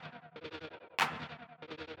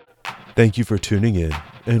Thank you for tuning in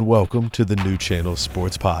and welcome to the New Channel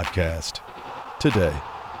Sports Podcast. Today,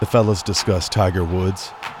 the fellas discuss Tiger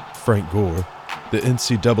Woods, Frank Gore, the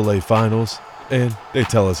NCAA Finals, and they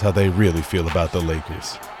tell us how they really feel about the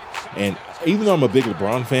Lakers. And even though I'm a big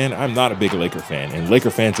LeBron fan, I'm not a big Laker fan. And Laker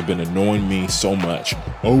fans have been annoying me so much.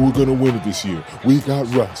 Oh, we're going to win it this year. We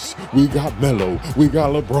got Russ. We got Melo. We got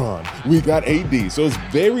LeBron. We got AD. So it's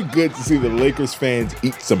very good to see the Lakers fans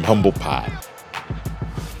eat some humble pie.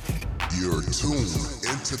 You're tuned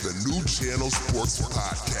into the New Channel Sports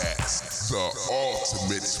Podcast, the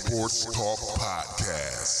ultimate sports talk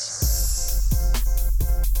podcast.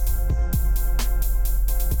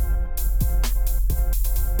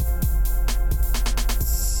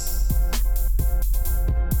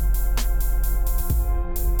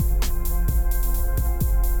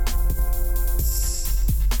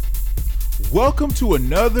 Welcome to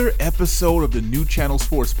another episode of the New Channel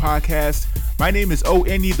Sports Podcast. My name is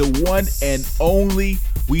O-N-E, the one and only.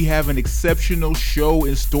 We have an exceptional show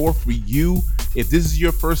in store for you. If this is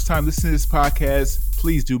your first time listening to this podcast,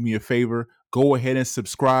 please do me a favor. Go ahead and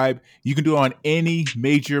subscribe. You can do it on any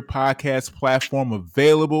major podcast platform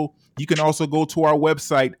available. You can also go to our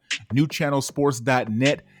website,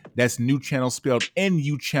 newchannelsports.net. That's New Channel spelled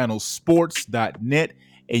NUchannelsports.net.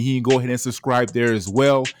 And you can go ahead and subscribe there as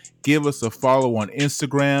well. Give us a follow on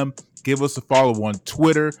Instagram. Give us a follow on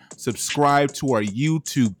Twitter. Subscribe to our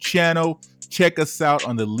YouTube channel. Check us out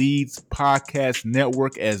on the Leeds Podcast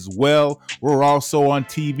Network as well. We're also on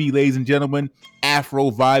TV, ladies and gentlemen. Afro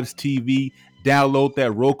Vibes TV. Download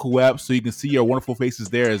that Roku app so you can see our wonderful faces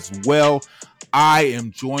there as well. I am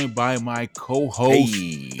joined by my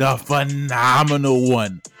co-host, the phenomenal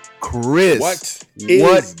one, Chris. What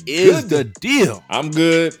is the deal? I'm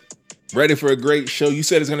good. Ready for a great show. You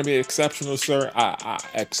said it's going to be an exceptional,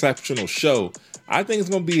 exceptional show. I think it's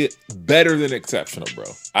going to be better than exceptional, bro.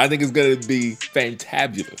 I think it's going to be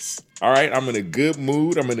fantabulous. All right, I'm in a good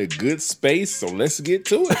mood. I'm in a good space, so let's get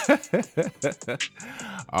to it.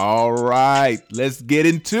 All right, let's get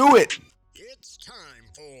into it. It's time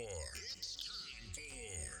for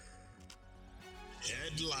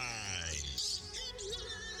headlines.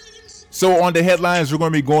 So on the headlines, we're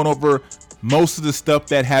going to be going over most of the stuff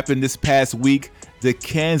that happened this past week. The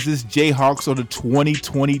Kansas Jayhawks are the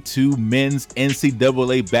 2022 men's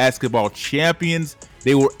NCAA basketball champions.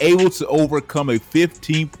 They were able to overcome a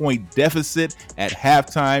 15-point deficit at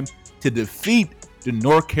halftime to defeat the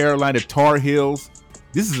North Carolina Tar Heels.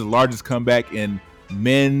 This is the largest comeback in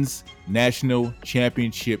men's national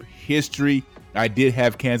championship history. I did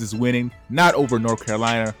have Kansas winning, not over North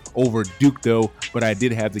Carolina, over Duke though, but I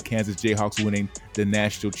did have the Kansas Jayhawks winning the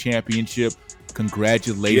national championship.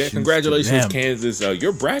 Congratulations. Yeah, congratulations, Kansas.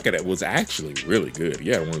 Your bracket was actually really good.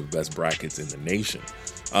 You had one of the best brackets in the nation.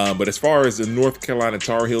 But as far as the North Carolina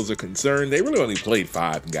Tar Heels are concerned, they really only played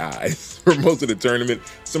 5 guys for most of the tournament.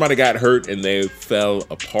 Somebody got hurt and they fell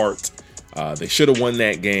apart. They should have won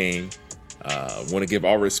that game. Want to give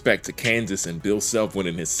all respect to Kansas and Bill Self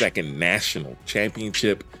winning his second national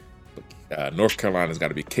championship. North Carolina's got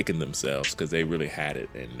to be kicking themselves because they really had it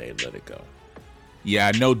and they let it go.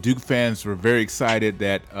 Yeah, I know Duke fans were very excited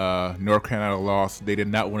that North Carolina lost. They did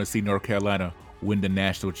not want to see North Carolina win the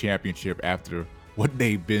national championship after what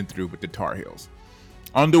they've been through with the Tar Heels.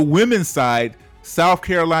 On the women's side, South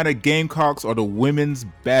Carolina Gamecocks are the women's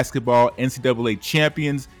basketball NCAA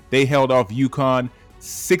champions. They held off UConn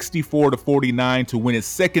 64-49 to win its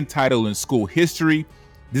second title in school history.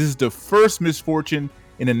 This is the first misfortune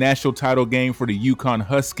in a national title game for the UConn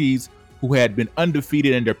Huskies, who had been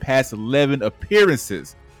undefeated in their past 11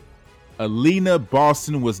 appearances. Alina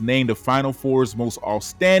Boston was named the Final Four's most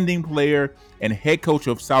outstanding player, and head coach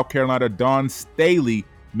of South Carolina, Dawn Staley,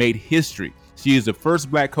 made history. She is the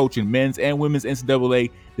first black coach in men's and women's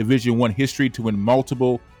NCAA Division I history to win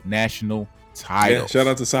multiple national titles. Yeah, shout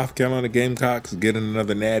out to South Carolina Gamecocks getting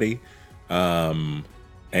another natty. And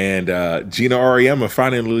Gina Auriemma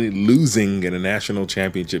finally losing in a national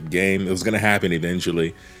championship game. It was going to happen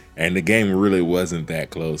eventually, and the game really wasn't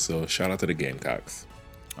that close. So shout out to the Gamecocks.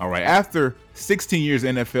 All right, after 16 years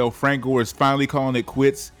in NFL, Frank Gore is finally calling it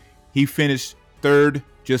quits. He finished third,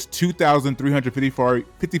 just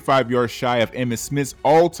 2,355 yards shy of Emmitt Smith's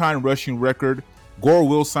all-time rushing record. Gore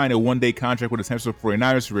will sign a one-day contract with the San Francisco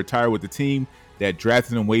 49ers to retire with the team that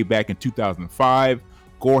drafted him way back in 2005.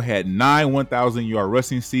 Gore had 9 1,000-yard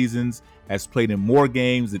rushing seasons, has played in more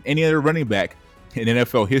games than any other running back in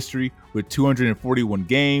NFL history with 241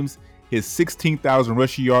 games. His 16,000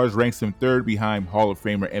 rushing yards ranks him third behind Hall of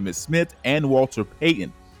Famer Emmitt Smith and Walter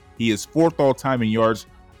Payton. He is fourth all-time in yards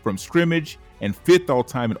from scrimmage and fifth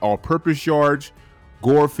all-time in all-purpose yards.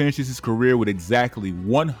 Gore finishes his career with exactly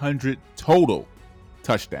 100 total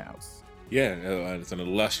touchdowns. Yeah, it's an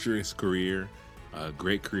illustrious career, a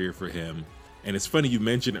great career for him. And it's funny you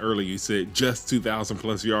mentioned earlier, you said just 2,000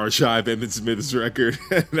 plus yards shy of Emmitt Smith's record.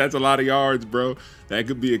 That's a lot of yards, bro. That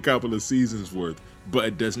could be a couple of seasons worth, but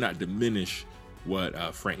it does not diminish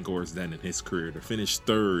what Frank Gore has done in his career. To finish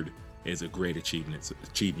third is a great achievement.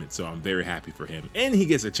 So I'm very happy for him. And he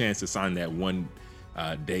gets a chance to sign that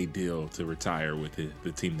one-day deal to retire with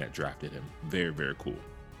the team that drafted him. Very, very cool.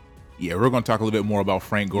 Yeah, we're going to talk a little bit more about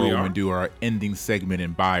Frank Gore when we do our ending segment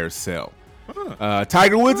in Buy or Sell.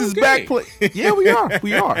 Tiger Woods is back. Yeah, we are.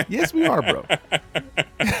 We are. Yes, we are, bro.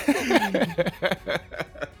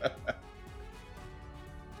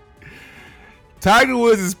 Tiger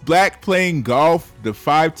Woods is back playing golf. The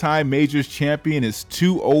 5-time majors champion is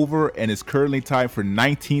 2 over and is currently tied for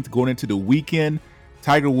 19th going into the weekend.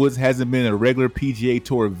 Tiger Woods hasn't been in a regular PGA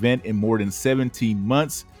Tour event in more than 17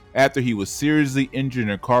 months after he was seriously injured in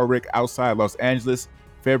a car wreck outside Los Angeles,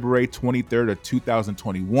 February 23rd of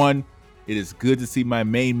 2021. It is good to see my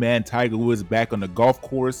main man Tiger Woods back on the golf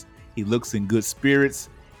course. He looks in good spirits.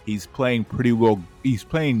 He's playing pretty well. He's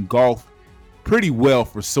playing golf pretty well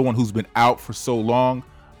for someone who's been out for so long.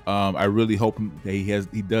 I really hope that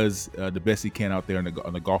he does the best he can out there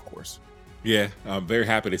on the golf course. Yeah, I'm very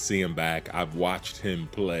happy to see him back. I've watched him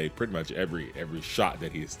play pretty much every shot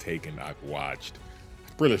that he has taken. I've watched.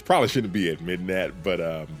 Probably shouldn't be admitting that,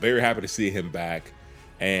 but very happy to see him back.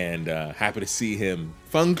 And happy to see him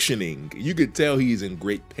functioning. You could tell he's in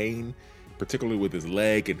great pain, particularly with his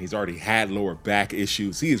leg, and he's already had lower back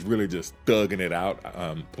issues. He is really just thugging it out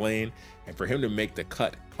playing. And for him to make the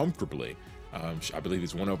cut comfortably, I believe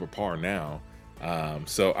he's 1 over par now.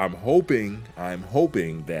 So I'm hoping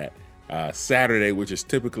that Saturday, which is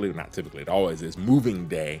it always is moving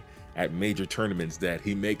day at major tournaments, that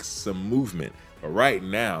he makes some movement. But right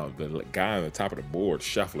now, the guy on the top of the board,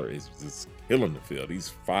 Scheffler, is just killing the field. He's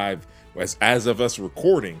 5, as of us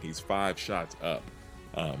recording, he's 5 shots up.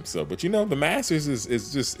 But the Masters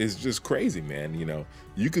is just crazy, man.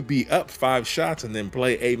 You could be up 5 shots and then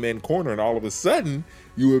play amen corner, and all of a sudden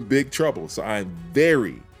you're in big trouble. So I'm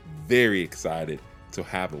very, very excited to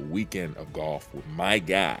have a weekend of golf with my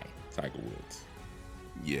guy, Tiger Woods.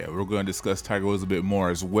 Yeah, we're going to discuss Tiger Woods a bit more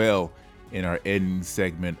as well in our ending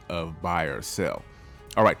segment of Buy or Sell.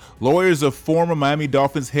 All right, lawyers of former Miami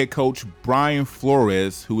Dolphins head coach Brian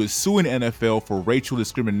Flores, who is suing NFL for racial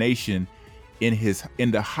discrimination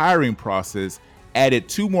in the hiring process, added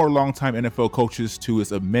 2 more longtime NFL coaches to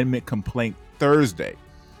his amendment complaint Thursday.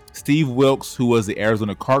 Steve Wilks, who was the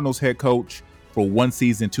Arizona Cardinals head coach for 1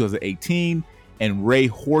 season in 2018, and Ray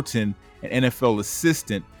Horton, an NFL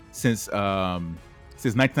assistant since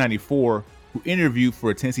 1994, who interviewed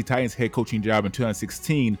for a Tennessee Titans head coaching job in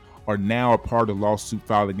 2016, are now a part of the lawsuit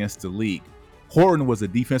filed against the league. Horton was a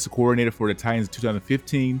defensive coordinator for the Titans in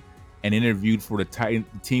 2015 and interviewed for the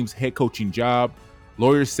team's head coaching job.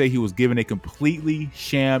 Lawyers say he was given a completely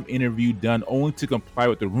sham interview done only to comply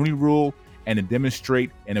with the Rooney Rule and to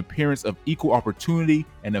demonstrate an appearance of equal opportunity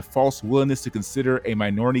and a false willingness to consider a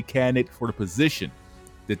minority candidate for the position.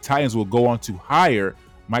 The Titans will go on to hire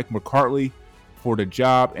Mike McCarthy for the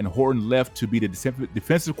job, and Horton left to be the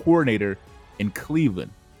defensive coordinator in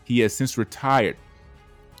Cleveland. He has since retired.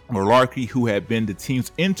 Mularkey, who had been the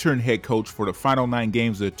team's intern head coach for the final 9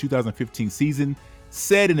 games of the 2015 season,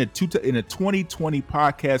 said in a 2020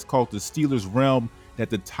 podcast called The Steelers Realm that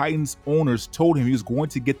the Titans owners told him he was going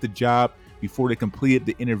to get the job before they completed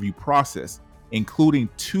the interview process, including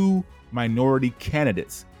 2 minority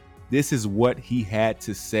candidates. This is what he had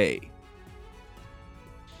to say.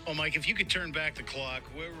 Well, Mike, if you could turn back the clock,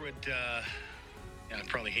 where would, I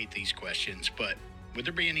probably hate these questions, but would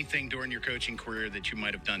there be anything during your coaching career that you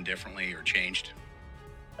might have done differently or changed?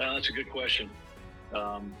 That's a good question.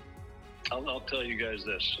 I'll tell you guys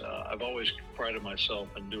this. I've always prided myself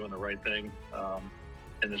in doing the right thing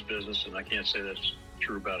in this business, and I can't say that's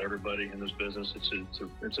true about everybody in this business.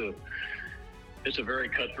 It's a very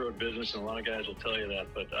cutthroat business, and a lot of guys will tell you that.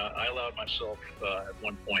 But I allowed myself at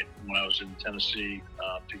one point when I was in Tennessee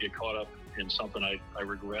to get caught up in something I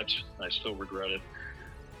regret. I still regret it.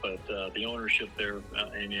 But the ownership there,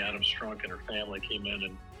 Amy Adams Strunk and her family, came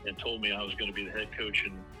in and told me I was going to be the head coach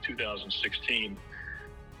in 2016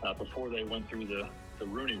 before they went through the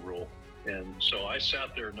Rooney Rule. And so I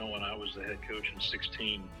sat there knowing I was the head coach in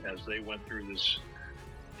 16 as they went through this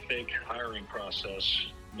fake hiring process,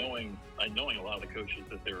 knowing a lot of the coaches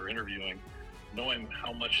that they were interviewing, knowing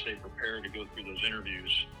how much they prepared to go through those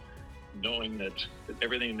interviews, knowing that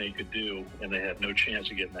everything they could do and they had no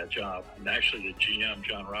chance of getting that job. And actually the GM,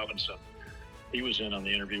 John Robinson, he was in on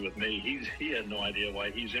the interview with me. He had no idea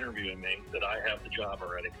why he's interviewing me, that I have the job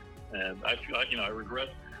already. And I regret.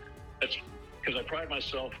 That's because I pride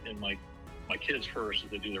myself in my kids first,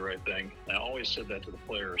 that they do the right thing. And I always said that to the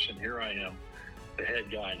players, and here I am, the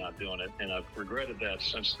head guy, not doing it. And I've regretted that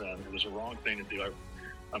since then. It was a wrong thing to do.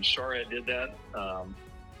 I'm sorry I did that,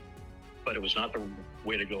 but it was not the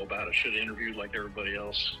way to go about it. Should have interviewed like everybody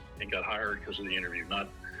else and got hired because of the interview,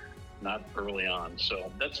 not early on.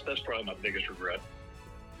 So that's probably my biggest regret.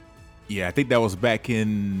 Yeah, I think that was back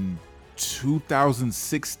in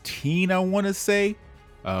 2016, I want to say.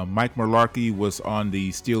 Mike Mularkey was on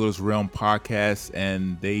the Steelers Realm podcast,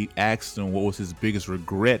 and they asked him what was his biggest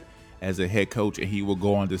regret as a head coach, and he will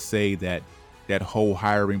go on to say that whole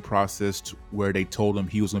hiring process where they told him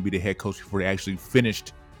he was going to be the head coach before they actually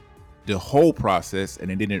finished the whole process, and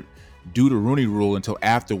they didn't do the Rooney Rule until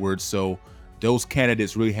afterwards. So those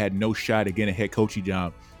candidates really had no shot at getting a head coaching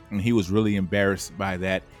job, and he was really embarrassed by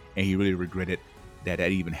that, and he really regretted that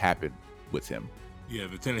even happened with him. Yeah,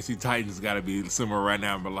 the Tennessee Titans got to be somewhere right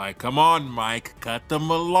now and be like, come on, Mike, cut the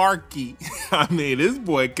malarkey. I mean, this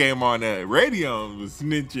boy came on that radio and was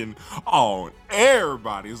snitching on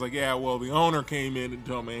everybody. It's like, yeah, well, the owner came in and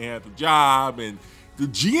told me I had the job, and the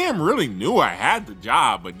GM really knew I had the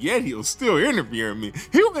job, but yet he was still interviewing me.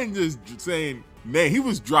 He wasn't just saying, man, he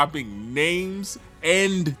was dropping names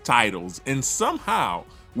and titles, and somehow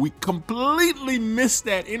we completely missed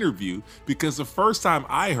that interview because the first time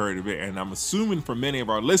I heard of it, and I'm assuming for many of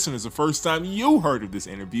our listeners, the first time you heard of this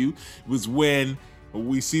interview was when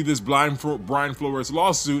we see this Brian Flores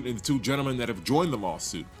lawsuit and the two gentlemen that have joined the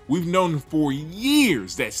lawsuit. We've known for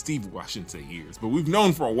years that I shouldn't say years, but we've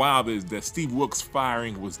known for a while that Steve Wilks'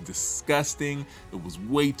 firing was disgusting. It was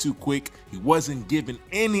way too quick. He wasn't given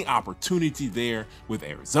any opportunity there with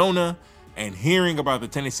Arizona. And hearing about the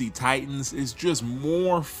Tennessee Titans is just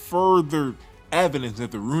more further evidence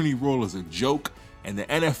that the Rooney Rule is a joke, and the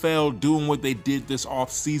NFL doing what they did this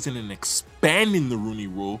offseason and expanding the Rooney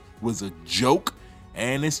Rule was a joke.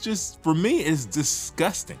 And it's just, for me, it's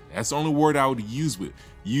disgusting. That's the only word I would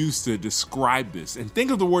use to describe this. And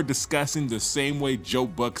think of the word disgusting the same way Joe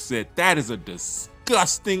Buck said, that is a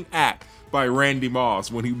disgusting act by Randy Moss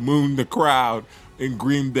when he mooned the crowd in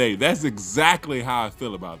Green Bay. That's exactly how I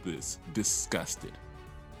feel about this. Disgusted.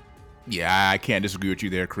 Yeah, I can't disagree with you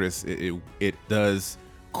there, Chris. It does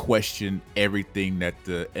question everything that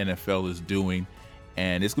the NFL is doing,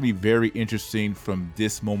 and it's going to be very interesting from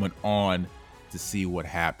this moment on to see what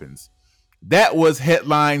happens. That was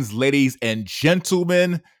headlines, ladies and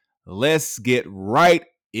gentlemen. Let's get right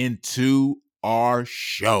into our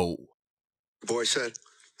show. Boy said.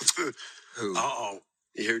 Who? Uh-oh.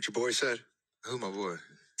 You hear what your boy said? Who, my boy?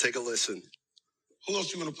 Take a listen. Who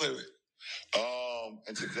else you want to play with?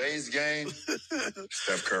 In today's game,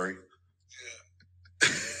 Steph Curry. Yeah.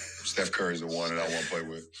 Steph Curry's the one that I want to play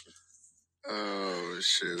with. Oh,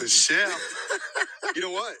 shoot. The chef. You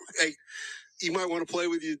know what? Hey, he might want to play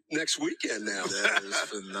with you next weekend now. That is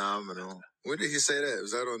phenomenal. When did he say that?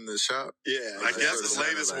 Was that on the shop? Yeah. I guess the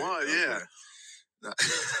latest one, yeah. No.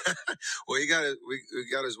 Well, we got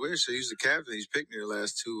his wish. So he's the captain. He's picked me the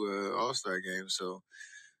last two All-Star games. So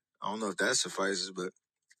I don't know if that suffices, but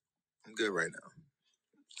I'm good right now.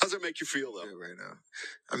 How's that make you feel, though? Good right now.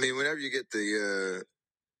 I mean, whenever you get the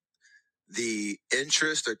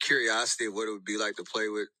interest or curiosity of what it would be like to play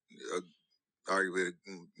with, arguably,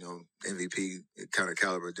 MVP kind of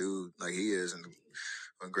caliber dude like he is, and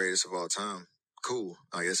the greatest of all time. Cool.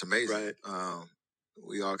 Like, it's amazing. Right.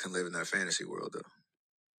 We all can live in that fantasy world, though.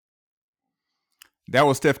 That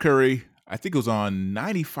was Steph Curry. I think it was on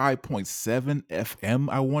 95.7 FM,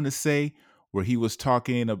 I want to say, where he was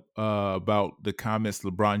talking about the comments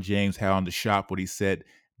LeBron James had on the shop, where he said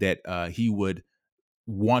that he would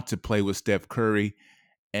want to play with Steph Curry.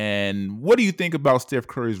 And what do you think about Steph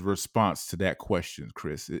Curry's response to that question,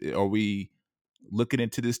 Chris? Are we looking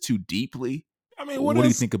into this too deeply? I mean, what do you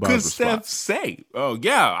think about could his Steph say? Oh,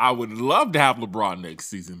 yeah, I would love to have LeBron next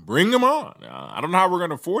season. Bring him on. I don't know how we're going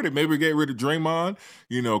to afford it. Maybe get rid of Draymond.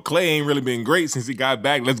 Clay ain't really been great since he got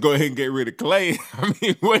back. Let's go ahead and get rid of Clay. I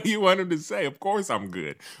mean, what do you want him to say? Of course I'm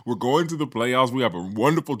good. We're going to the playoffs. We have a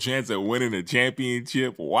wonderful chance at winning a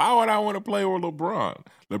championship. Why would I want to play with LeBron?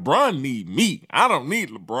 LeBron need me. I don't need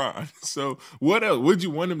LeBron. So what else would you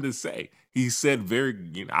want him to say? He said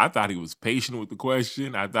I thought he was patient with the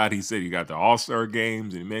question. I thought he said he got the All-Star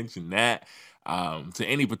games and he mentioned that. To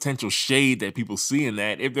any potential shade that people see in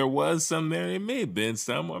that, if there was some there, it may have been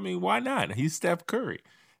some. I mean, why not? He's Steph Curry.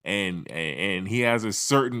 And he has a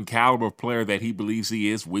certain caliber of player that he believes he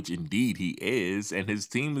is, which indeed he is, and his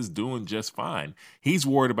team is doing just fine. He's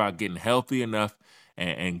worried about getting healthy enough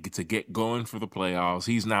and to get going for the playoffs.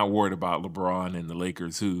 He's not worried about LeBron and the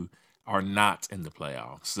Lakers, who are not in the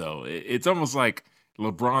playoffs. So it's almost like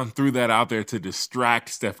LeBron threw that out there to distract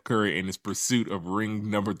Steph Curry in his pursuit of ring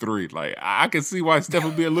number 3. Like, I can see why Steph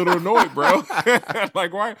would be a little annoyed, bro.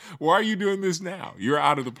 Like, why are you doing this now? You're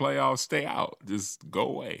out of the playoffs. Stay out. Just go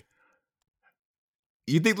away.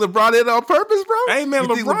 You think LeBron did it on purpose, bro? Hey, man,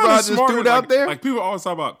 LeBron is just threw it out there? Like, people always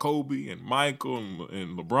talk about Kobe and Michael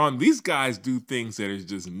and LeBron. These guys do things that is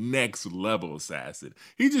just next level assassin.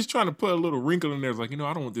 He's just trying to put a little wrinkle in there. It's like, I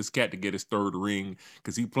don't want this cat to get his 3rd ring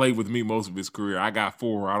because he played with me most of his career. I got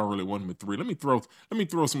 4. I don't really want him at 3. Let me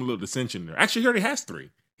throw some little dissension there. Actually, he already has 3.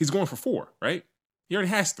 He's going for 4, right? He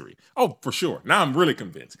already has 3. Oh, for sure. Now I'm really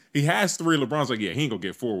convinced. He has 3. LeBron's like, yeah, he ain't gonna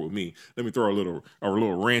get 4 with me. Let me throw a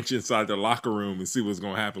little wrench inside the locker room and see what's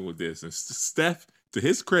gonna happen with this. And Steph, to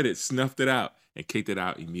his credit, snuffed it out and kicked it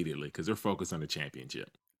out immediately because they're focused on the championship.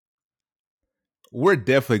 We're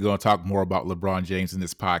definitely going to talk more about LeBron James in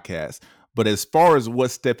this podcast. But as far as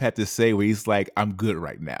what Steph had to say, where he's like, I'm good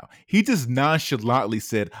right now, he just nonchalantly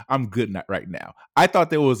said, I'm good right now. I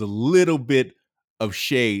thought there was a little bit of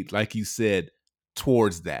shade, like you said,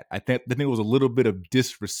 towards that. I think there was a little bit of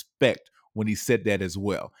disrespect when he said that as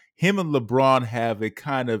well. Him and LeBron have a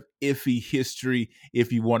kind of iffy history,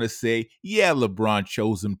 if you want to say. Yeah, LeBron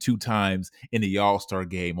chose him 2 times in the All-Star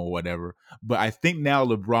game or whatever. But I think now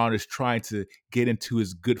LeBron is trying to get into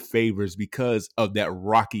his good favors because of that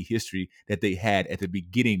rocky history that they had at the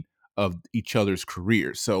beginning of each other's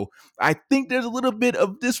careers. So I think there's a little bit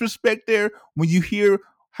of disrespect there when you hear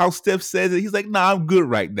how Steph says it. He's like, nah, I'm good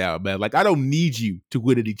right now, man. Like, I don't need you to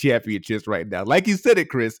win any championships right now. Like you said it,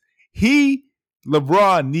 Chris,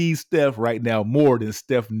 LeBron needs Steph right now more than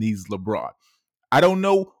Steph needs LeBron. I don't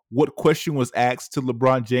know what question was asked to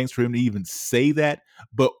LeBron James for him to even say that,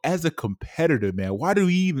 but as a competitor, man, why do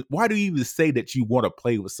you even say that you want to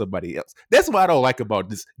play with somebody else? That's what I don't like about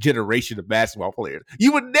this generation of basketball players.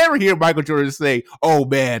 You would never hear Michael Jordan say, oh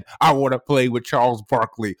man, I want to play with Charles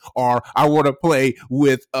Barkley, or I want to play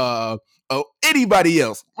with anybody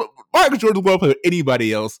else. Michael Jordan want to play with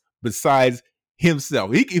anybody else besides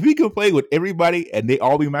himself. If he could play with everybody and they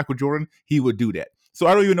all be Michael Jordan, he would do that. So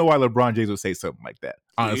I don't even know why LeBron James would say something like that.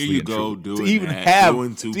 Honestly, here you go, doing to even that, have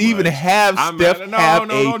doing too even much. have Steph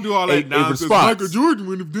don't do all that nonsense. response. Michael Jordan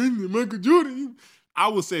would have done it. Michael Jordan. I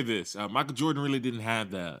will say this: Michael Jordan really didn't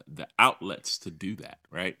have the outlets to do that,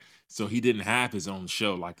 right? So he didn't have his own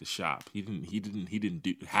show like The Shop. He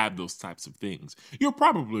didn't have those types of things. You're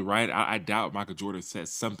probably right. I doubt Michael Jordan said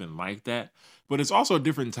something like that. But it's also a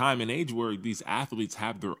different time and age where these athletes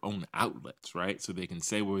have their own outlets, right? So they can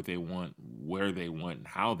say what they want, where they want, and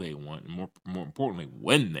how they want, and more importantly,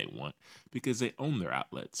 when they want, because they own their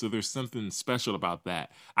outlet. So there's something special about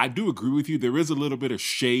that. I do agree with you. There is a little bit of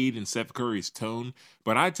shade in Steph Curry's tone,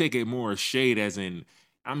 but I take it more as shade as in,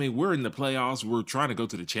 I mean, we're in the playoffs. We're trying to go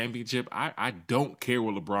to the championship. I don't care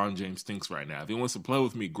what LeBron James thinks right now. If he wants to play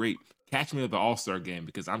with me, great. Catch me at the All-Star game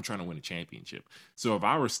because I'm trying to win a championship. So if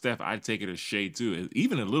I were Steph, I'd take it as shade too,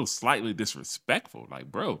 even a little slightly disrespectful.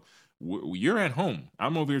 Like, bro, you're at home.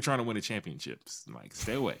 I'm over here trying to win a championship. Like,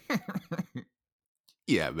 stay away.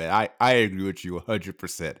 Yeah, man, I agree with you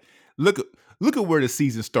 100%. Look at where the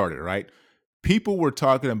season started, right? People were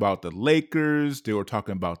talking about the Lakers. They were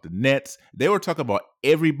talking about the Nets. They were talking about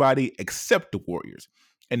everybody except the Warriors.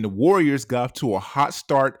 And the Warriors got to a hot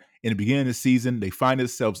start in the beginning of the season. They find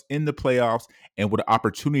themselves in the playoffs and with an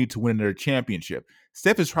opportunity to win their championship.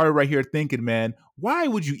 Steph is probably right here thinking, man, why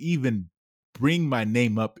would you even bring my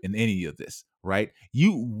name up in any of this, right?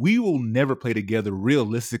 We will never play together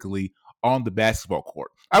realistically on the basketball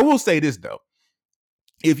court. I will say this, though.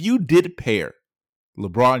 If you did pair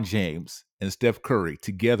LeBron James and Steph Curry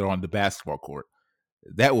together on the basketball court,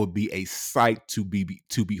 that would be a sight to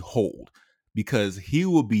behold, because he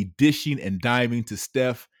will be dishing and diving to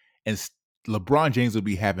Steph, and LeBron James will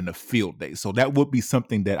be having a field day. So that would be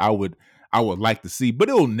something that I would like to see, but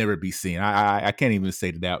it will never be seen. I can't even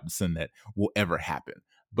say that will ever happen.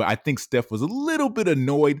 But I think Steph was a little bit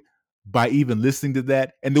annoyed by even listening to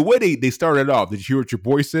that. And the way they started off, did you hear what your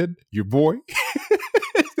boy said? Your boy?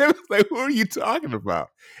 They was like, what are you talking about?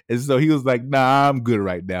 And so he was like, nah, I'm good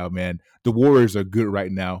right now, man. The Warriors are good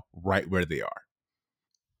right now, right where they are.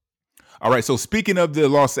 All right, so speaking of the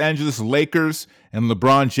Los Angeles Lakers and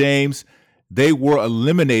LeBron James, they were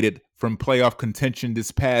eliminated from playoff contention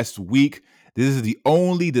this past week. This is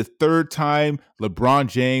only the third time in LeBron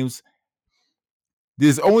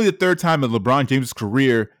James'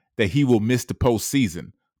 career that he will miss the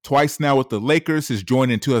postseason. Twice now with the Lakers, his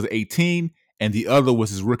joined in 2018, and the other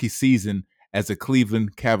was his rookie season as a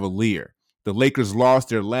Cleveland Cavalier. The Lakers lost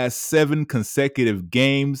their last 7 consecutive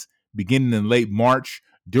games beginning in late March.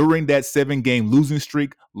 During that 7-game losing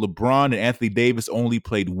streak, LeBron and Anthony Davis only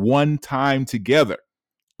played 1 time together.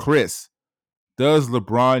 Chris, does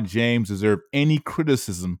LeBron James deserve any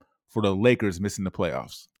criticism for the Lakers missing the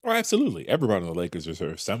playoffs? Oh, absolutely. Everybody on the Lakers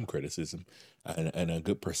deserves some criticism, and a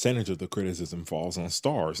good percentage of the criticism falls on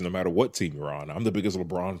stars, no matter what team you're on. I'm the biggest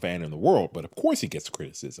LeBron fan in the world, but of course he gets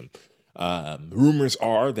criticism. Rumors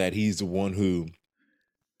are that he's the one who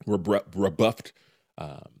rebuffed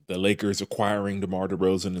the Lakers acquiring DeMar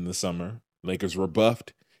DeRozan in the summer. Lakers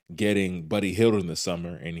rebuffed getting Buddy Hield in the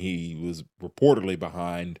summer, and he was reportedly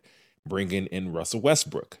behind bringing in Russell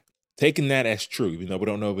Westbrook. Taking that as true, even though we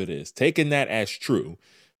don't know if it is, taking that as true,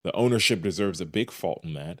 the ownership deserves a big fault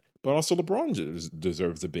in that, but also LeBron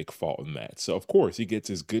deserves a big fault in that. So, of course, he gets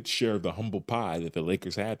his good share of the humble pie that the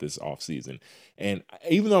Lakers had this offseason. And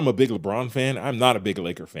even though I'm a big LeBron fan, I'm not a big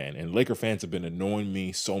Laker fan. And Laker fans have been annoying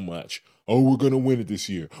me so much. Oh, we're going to win it this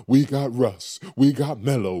year. We got Russ. We got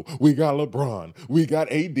Melo. We got LeBron. We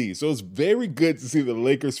got AD. So it's very good to see the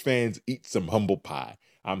Lakers fans eat some humble pie.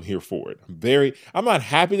 I'm here for it. I'm not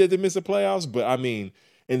happy that they missed the playoffs, but I mean,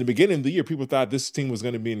 in the beginning of the year, people thought this team was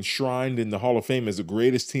going to be enshrined in the Hall of Fame as the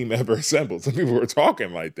greatest team ever assembled. Some people were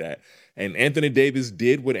talking like that. And Anthony Davis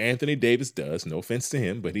did what Anthony Davis does. No offense to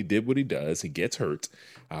him, but he did what he does. He gets hurt.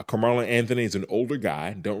 Carmelo Anthony is an older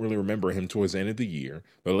guy. Don't really remember him towards the end of the year.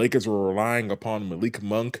 The Lakers were relying upon Malik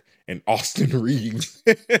Monk and Austin Reeves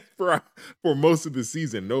for most of the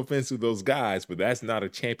season. No offense to those guys, but that's not a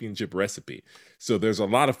championship recipe. So there's a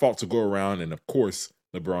lot of fault to go around. And of course,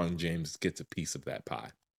 LeBron James gets a piece of that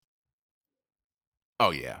pie. Oh,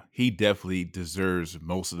 yeah. He definitely deserves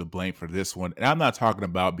most of the blame for this one. And I'm not talking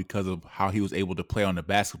about because of how he was able to play on the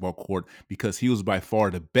basketball court, because he was by far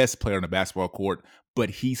the best player on the basketball court, but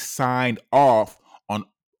he signed off on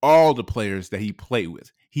all the players that he played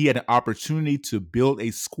with. He had an opportunity to build a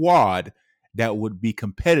squad that would be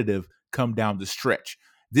competitive come down the stretch.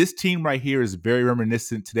 This team right here is very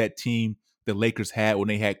reminiscent to that team the Lakers had when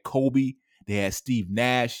they had Kobe, they had Steve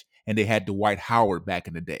Nash, and they had Dwight Howard back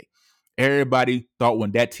in the day. Everybody thought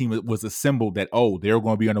when that team was assembled that, oh, they were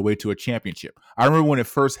going to be on the way to a championship. I remember when it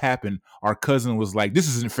first happened, our cousin was like, this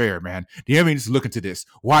isn't fair, man. The NBA needs to look into this.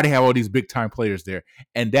 Why do they have all these big-time players there?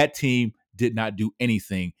 And that team did not do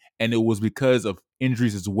anything. And it was because of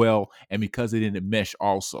injuries as well, and because they didn't mesh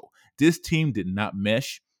also. This team did not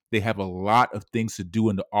mesh. They have a lot of things to do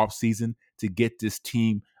in the offseason to get this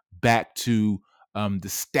team back to the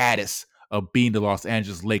status of being the Los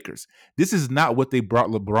Angeles Lakers. This is not what they brought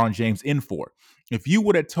LeBron James in for. If you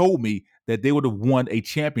would have told me that they would have won a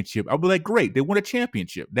championship, I'd be like, great, they won a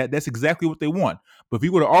championship. That's exactly what they want. But if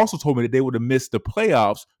you would have also told me that they would have missed the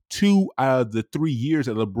playoffs 2 out of the 3 years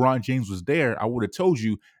that LeBron James was there, I would have told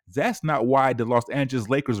you that's not why the Los Angeles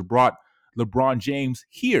Lakers brought LeBron James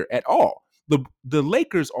here at all. The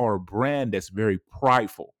Lakers are a brand that's very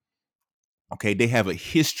prideful. Okay, they have a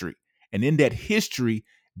history. And in that history,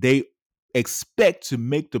 they expect to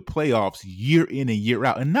make the playoffs year in and year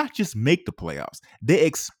out, and not just make the playoffs. They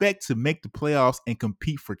expect to make the playoffs and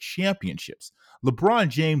compete for championships. LeBron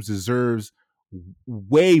James deserves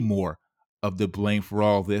way more of the blame for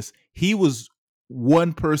all this. He was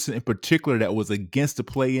one person in particular that was against the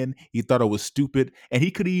play-in. He thought it was stupid, and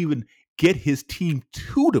he could even get his team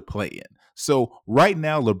to the play-in. So right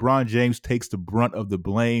now, LeBron James takes the brunt of the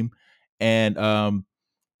blame. And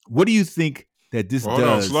what do you think that this does?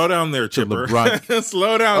 No, slow down there, Chipper.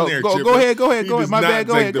 Slow down there, Chipper. Go ahead. My bad.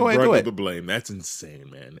 Go ahead. The blame. That's insane,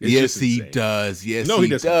 man. Yes, he does. Yes, he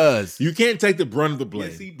does. You can't take the brunt of the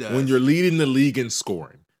blame when you're leading the league in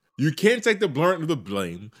scoring. You can't take the brunt of the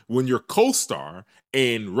blame when your co-star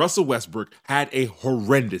and Russell Westbrook had a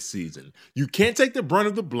horrendous season. You can't take the brunt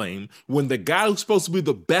of the blame when the guy who's supposed to be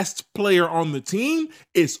the best player on the team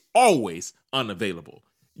is always unavailable.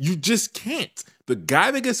 You just can't. The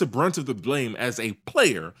guy that gets the brunt of the blame as a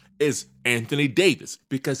player is Anthony Davis,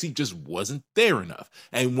 because he just wasn't there enough.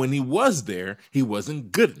 And when he was there, he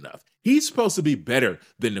wasn't good enough. He's supposed to be better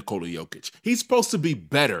than Nikola Jokic. He's supposed to be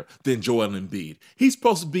better than Joel Embiid. He's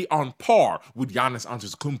supposed to be on par with Giannis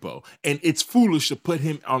Antetokounmpo. And it's foolish to put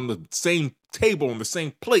him on the same table, on the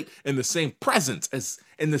same plate, in the same presence, as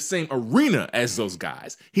in the same arena as those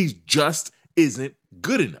guys. He just isn't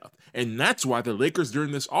good enough. And that's why the Lakers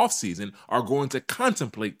during this offseason are going to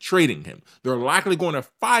contemplate trading him. They're likely going to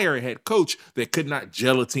fire a head coach that could not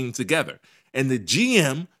gel a team together. And the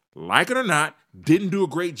GM, like it or not, didn't do a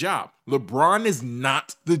great job. LeBron is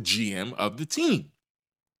not the GM of the team.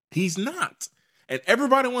 He's not. And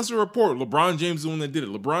everybody wants to report LeBron James is the one that did it.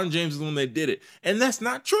 LeBron James is the one that did it. And that's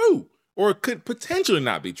not true. or it could potentially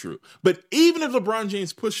not be true. But even if LeBron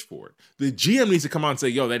James pushed for it, the GM needs to come out and say,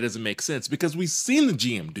 yo, that doesn't make sense, because we've seen the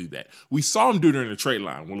GM do that. We saw him do it during the trade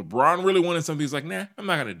line. When LeBron really wanted something, he's like, nah, I'm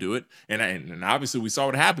not going to do it. And obviously we saw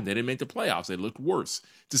what happened. They didn't make the playoffs. They looked worse.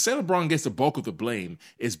 To say LeBron gets the bulk of the blame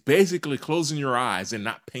is basically closing your eyes and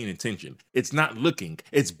not paying attention. It's not looking.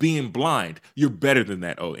 It's being blind. You're better than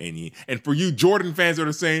that, Onye. And for you Jordan fans that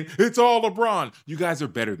are saying, it's all LeBron, you guys are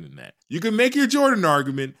better than that. You can make your Jordan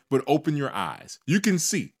argument, but open your eyes. You can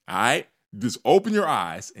see, all right? Just open your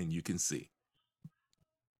eyes and you can see.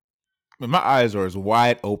 My eyes are as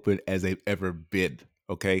wide open as they've ever been,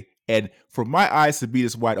 okay? And for my eyes to be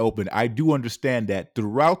this wide open, I do understand that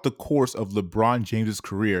throughout the course of LeBron James's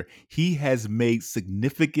career, he has made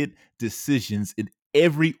significant decisions in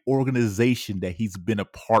every organization that he's been a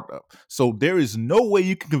part of. So there is no way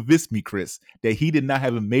you can convince me, Chris, that he did not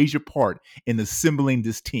have a major part in assembling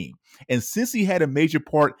this team. And since he had a major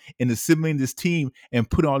part in assembling this team and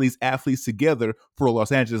putting all these athletes together for the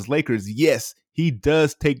Los Angeles Lakers, yes, he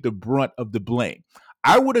does take the brunt of the blame.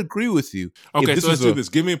 I would agree with you. Okay, so let's do this.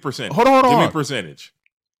 Give me a percentage. Hold on. Give me a percentage.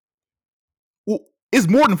 Well, it's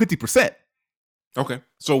more than 50%. Okay.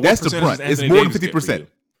 So what that's the brunt. It's more than 50%.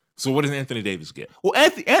 So what does Anthony Davis get? Well,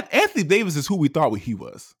 Anthony Davis is who we thought he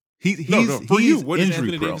was. He's for you, what does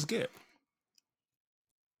Anthony Davis get?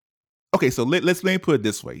 Okay, so let me put it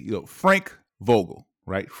this way. You know, Frank Vogel,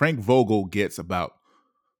 right? Frank Vogel gets about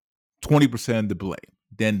 20% of the blame.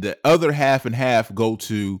 Then the other half and half go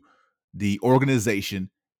to the organization.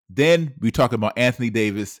 Then we talk about Anthony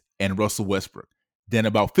Davis and Russell Westbrook. Then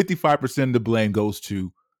about 55% of the blame goes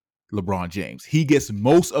to LeBron James. He gets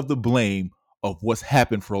most of the blame of what's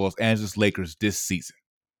happened for Los Angeles Lakers this season.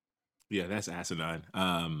 Yeah, that's asinine.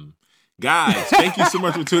 Guys, thank you so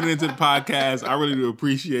much for tuning into the podcast. I really do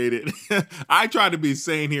appreciate it. I try to be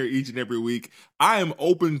sane here each and every week. I am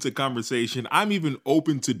open to conversation. I'm even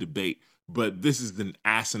open to debate. But this is an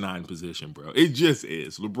asinine position, bro. It just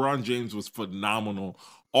is. LeBron James was phenomenal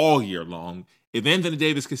all year long. If Anthony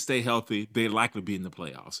Davis could stay healthy, they'd likely be in the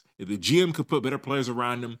playoffs. If the GM could put better players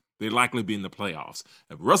around him, they'd likely be in the playoffs.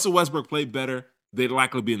 If Russell Westbrook played better, they'd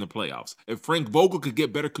likely be in the playoffs. If Frank Vogel could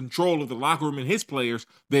get better control of the locker room and his players,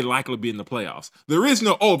 they'd likely be in the playoffs. There is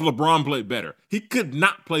no, if LeBron played better. He could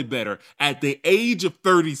not play better at the age of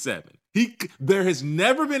 37. There has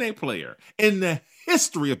never been a player in the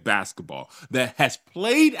history of basketball that has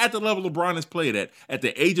played at the level LeBron has played at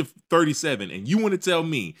the age of 37, and you want to tell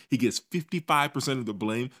me he gets 55% of the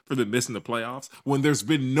blame for them missing the playoffs when there's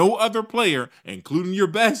been no other player, including your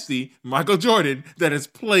bestie, Michael Jordan, that has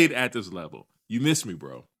played at this level. You miss me,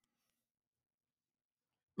 bro.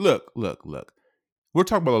 Look. We're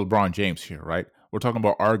talking about LeBron James here, right? We're talking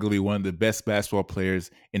about arguably one of the best basketball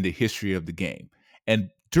players in the history of the game. And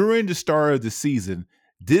during the start of the season,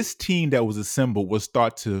 this team that was assembled was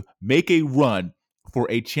thought to make a run for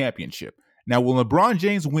a championship. Now, when LeBron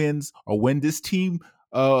James wins, or when this team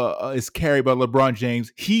is carried by LeBron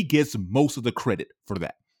James, he gets most of the credit for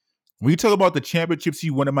that. When you talk about the championships he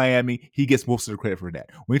won in Miami, he gets most of the credit for that.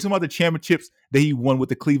 When you talk about the championships that he won with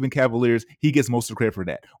the Cleveland Cavaliers, he gets most of the credit for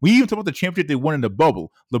that. When you even talk about the championship they won in the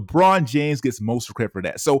bubble, LeBron James gets most of the credit for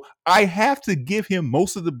that. So I have to give him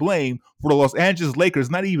most of the blame for the Los Angeles Lakers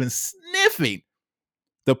not even sniffing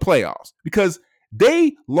the playoffs because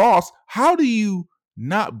they lost. How do you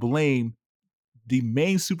not blame the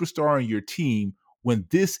main superstar on your team when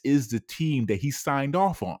this is the team that he signed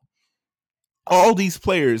off on? All these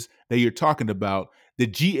players that you're talking about, the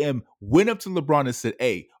GM went up to LeBron and said,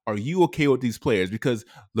 hey, are you okay with these players? Because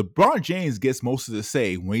LeBron James gets most of the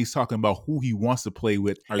say when he's talking about who he wants to play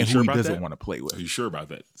with and who he doesn't want to play with. Are you sure about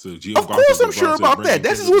that? So GM of course I'm sure about that.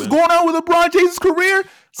 This is what's going on with LeBron James' career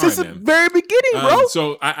since the very beginning, bro.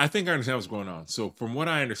 So I think I understand what's going on. So from what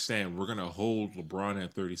I understand, we're going to hold LeBron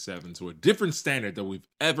at 37 to a different standard than we've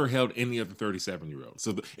ever held any other 37-year-old.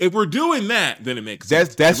 So if we're doing that, then it makes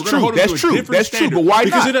sense. That's true. That's true. But why not?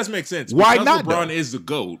 Because it doesn't make sense. Why because not? LeBron is the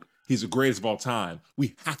GOAT. He's the greatest of all time.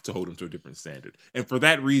 We have to hold him to a different standard. And for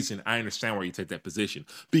that reason, I understand why you take that position.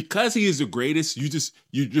 Because he is the greatest, you're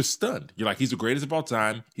just stunned. You're like, he's the greatest of all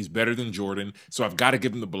time. He's better than Jordan. So I've got to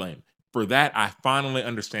give him the blame. For that, I finally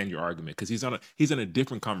understand your argument because he's in a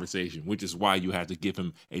different conversation, which is why you have to give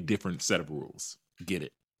him a different set of rules. Get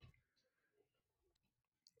it?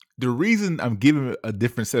 The reason I'm giving a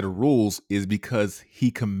different set of rules is because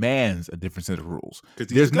he commands a different set of rules.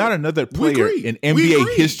 There's not another player in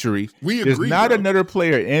NBA history. There's not another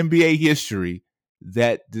player in NBA history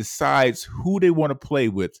that decides who they want to play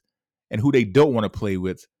with and who they don't want to play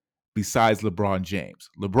with besides LeBron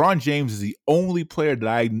James. LeBron James is the only player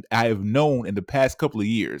that I have known in the past couple of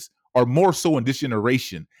years, are more so in this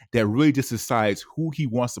generation that really just decides who he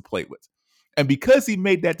wants to play with. And because he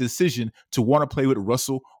made that decision to want to play with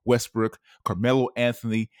Russell Westbrook, Carmelo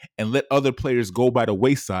Anthony, and let other players go by the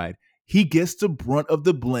wayside, he gets the brunt of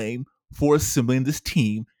the blame for assembling this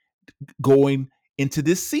team going into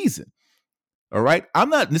this season. All right. I'm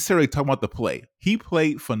not necessarily talking about the play. He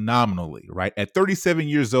played phenomenally, right? At 37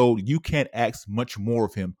 years old, you can't ask much more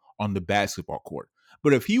of him on the basketball court.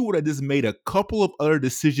 But if he would have just made a couple of other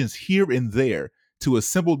decisions here and there to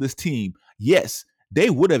assemble this team, yes, they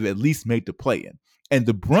would have at least made the play-in. And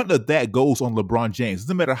the brunt of that goes on LeBron James. It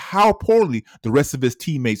doesn't matter how poorly the rest of his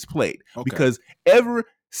teammates played. Okay. Because ever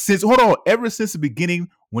since the beginning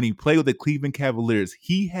when he played with the Cleveland Cavaliers,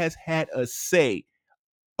 he has had a say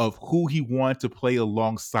of who he wanted to play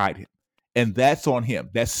alongside him. And that's on him.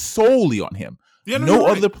 That's solely on him. Yeah, no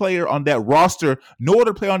other player on that roster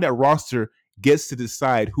gets to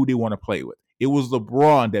decide who they want to play with. It was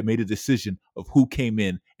LeBron that made a decision of who came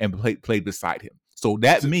in and played beside him. So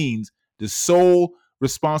that means the sole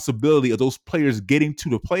responsibility of those players getting to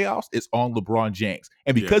the playoffs is on LeBron James.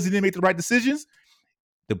 And because he didn't make the right decisions,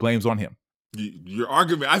 the blame's on him. Your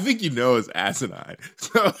argument, I think is asinine.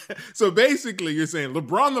 So basically, you're saying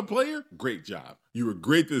LeBron the player, great job. You were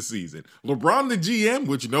great this season. LeBron the GM,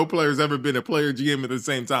 which no player's ever been a player GM at the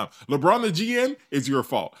same time. LeBron the GM is your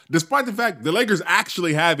fault. Despite the fact the Lakers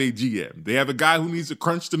actually have a GM. They have a guy who needs to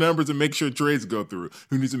crunch the numbers and make sure trades go through,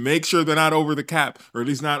 who needs to make sure they're not over the cap, or at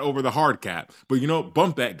least not over the hard cap. But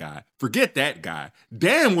bump that guy. Forget that guy.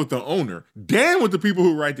 Damn with the owner. Damn with the people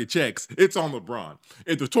who write the checks. It's on LeBron.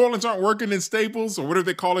 If the toilets aren't working in Staples, or whatever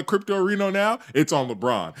they call it, Crypto Reno now, it's on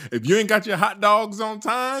LeBron. If you ain't got your hot dogs on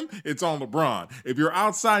time, it's on LeBron. If you're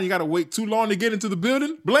outside and you got to wait too long to get into the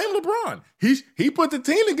building, blame LeBron. He put the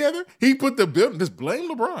team together. He put the building. Just blame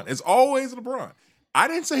LeBron. It's always LeBron. I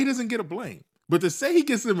didn't say he doesn't get a blame. But to say he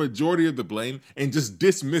gets the majority of the blame and just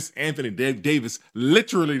dismiss Anthony Davis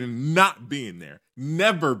literally not being there,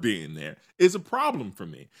 never being there, is a problem for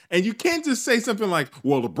me. And you can't just say something like,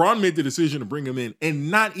 well, LeBron made the decision to bring him in and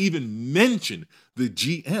not even mention the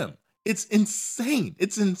GM. It's insane.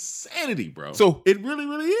 It's insanity, bro. So it really,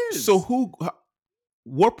 really is. So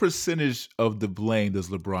what percentage of the blame does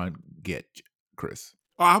LeBron get, Chris?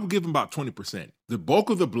 I would give him about 20%. The bulk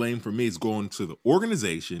of the blame for me is going to the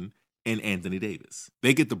organization and Anthony Davis.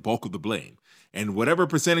 They get the bulk of the blame. And whatever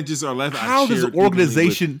percentages are left, how does the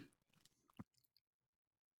organization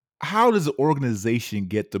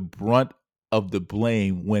get the brunt of the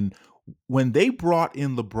blame when they brought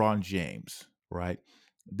in LeBron James, right?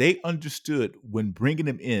 They understood when bringing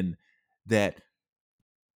him in that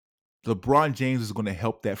LeBron James is going to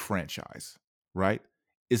help that franchise, right?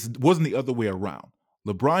 It wasn't the other way around.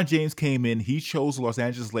 LeBron James came in, he chose Los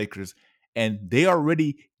Angeles Lakers, and they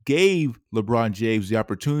already gave LeBron James the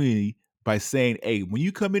opportunity by saying, hey, when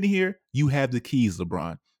you come in here, you have the keys,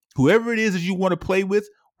 LeBron. Whoever it is that you want to play with,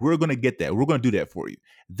 we're going to get that. We're going to do that for you.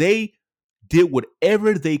 They did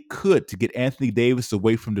whatever they could to get Anthony Davis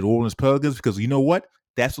away from the New Orleans Pelicans because you know what?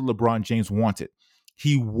 That's what LeBron James wanted.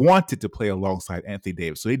 He wanted to play alongside Anthony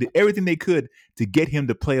Davis. So they did everything they could to get him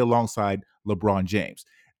to play alongside LeBron James.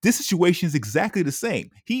 This situation is exactly the same.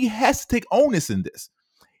 He has to take onus in this.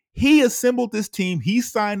 He assembled this team. He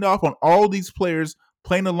signed off on all these players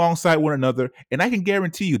playing alongside one another. And I can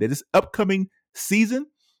guarantee you that this upcoming season,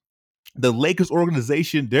 the Lakers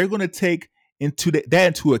organization, they're going to take that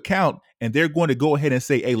into account. And they're going to go ahead and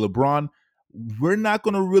say, hey, LeBron, we're not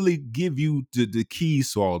going to really give you the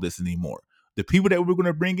keys to all this anymore. The people that we're going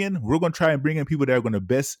to bring in, we're going to try and bring in people that are going to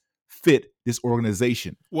best fit this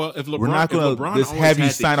organization. Well, if LeBron, we're not going to just have you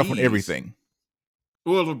sign off on everything.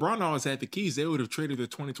 Well, LeBron always had the keys. They would have traded the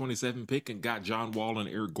 2027 pick and got John Wall and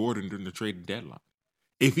Eric Gordon during the trade deadline.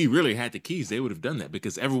 If he really had the keys, they would have done that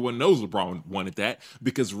because everyone knows LeBron wanted that.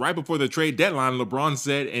 Because right before the trade deadline, LeBron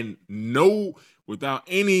said, and no, without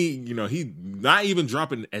any, he not even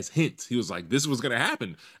dropping as hints. He was like, this was going to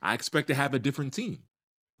happen. I expect to have a different team.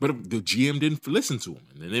 But the GM didn't listen to him,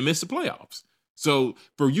 and then they missed the playoffs. So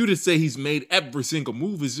for you to say he's made every single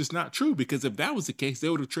move is just not true, because if that was the case, they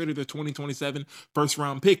would have traded their 2027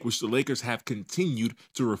 first-round pick, which the Lakers have continued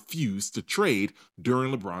to refuse to trade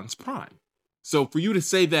during LeBron's prime. So for you to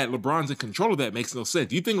say that LeBron's in control of that makes no sense.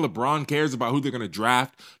 Do you think LeBron cares about who they're going to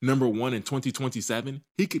draft number 1 in 2027?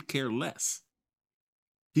 He could care less.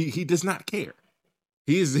 He does not care.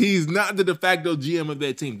 He's not the de facto GM of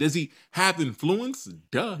that team. Does he have influence?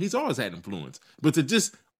 Duh, he's always had influence. But to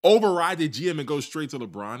just override the GM and go straight to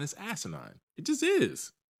LeBron is asinine. It just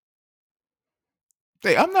is.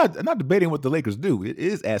 Hey, I'm not debating what the Lakers do. It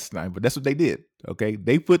is asinine, but that's what they did. Okay,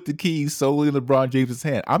 they put the keys solely in LeBron James'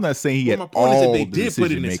 hand. I'm not saying he had my point is that all they the did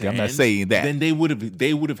put it in decision his making. I'm not hands, saying that. Then they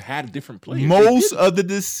would have had a different player. Most of the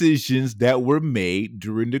decisions that were made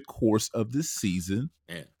during the course of the season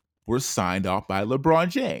were signed off by LeBron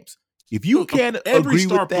James. If you can't agree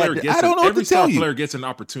with that, I don't know what to tell you. Every star player gets an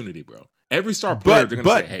opportunity, bro. Every star player, they're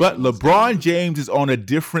going to say, hey. But LeBron James is on a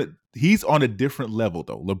different, he's on a different level,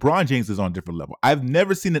 though. LeBron James is on a different level. I've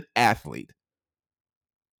never seen an athlete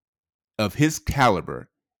of his caliber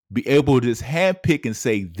be able to just handpick and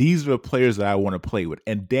say, these are the players that I want to play with,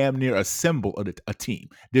 and damn near assemble a team.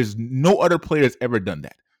 There's no other player that's ever done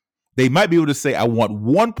that. They might be able to say, I want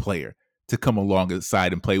one player to come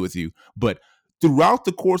alongside and play with you. But throughout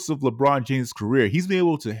the course of LeBron James' career, he's been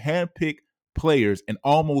able to handpick players and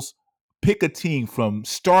almost pick a team from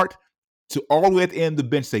start to all the way at the end of the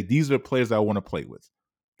bench, say, these are the players I want to play with.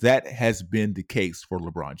 That has been the case for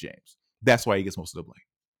LeBron James. That's why he gets most of the blame.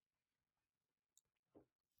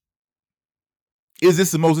 Is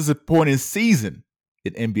this the most disappointing season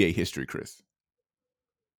in NBA history, Chris?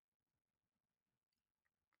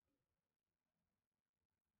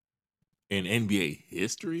 In NBA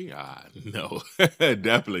history? No,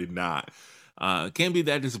 definitely not. Can't be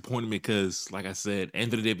that disappointing because, like I said,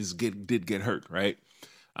 Anthony Davis did get hurt, right?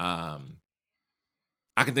 I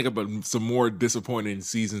can think about some more disappointing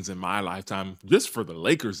seasons in my lifetime just for the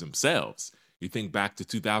Lakers themselves. You think back to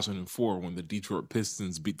 2004 when the Detroit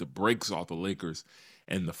Pistons beat the brakes off the Lakers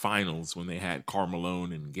in the finals when they had Karl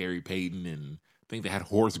Malone and Gary Payton, and I think they had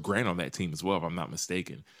Horace Grant on that team as well, if I'm not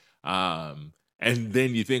mistaken. And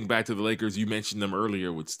then you think back to the Lakers, you mentioned them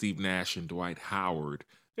earlier with Steve Nash and Dwight Howard.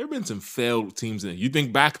 There have been some failed teams in it. You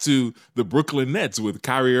think back to the Brooklyn Nets with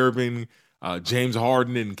Kyrie Irving, James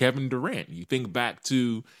Harden, and Kevin Durant. You think back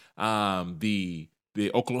to the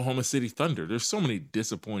Oklahoma City Thunder. There's so many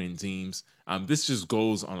disappointing teams. This just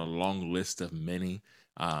goes on a long list of many.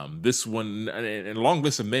 This one, and a long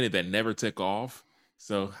list of many that never took off.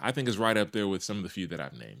 So I think it's right up there with some of the few that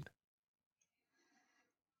I've named.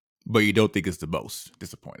 But you don't think it's the most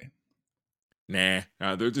disappointing? Nah,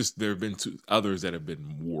 there have been two others that have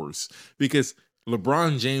been worse because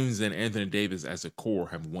LeBron James and Anthony Davis as a core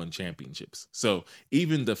have won championships. So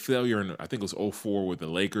even the failure in, I think it was 2004 with the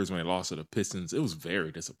Lakers when they lost to the Pistons, it was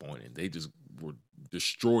very disappointing. They just were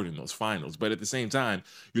destroyed in those finals. But at the same time,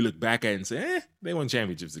 you look back at it and say, they won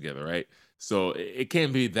championships together, right? So it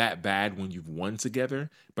can't be that bad when you've won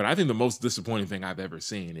together. But I think the most disappointing thing I've ever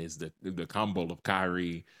seen is the combo of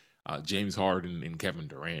Kyrie, James Harden, and Kevin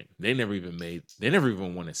Durant. They never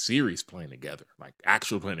even won a series playing together, like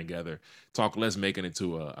actual playing together. Talk less making it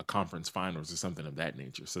to a conference finals or something of that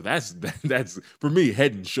nature. So that's for me,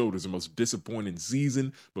 head and shoulders the most disappointing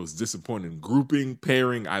season, most disappointing grouping,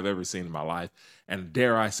 pairing I've ever seen in my life. And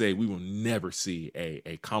dare I say, we will never see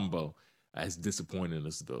a combo as disappointing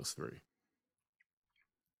as those three.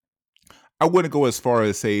 I wouldn't go as far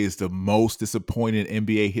as say it's the most disappointing in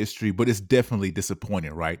NBA history, but it's definitely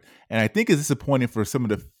disappointing, right? And I think it's disappointing for some of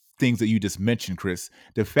the things that you just mentioned, Chris.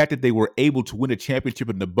 The fact that they were able to win a championship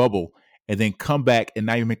in the bubble and then come back and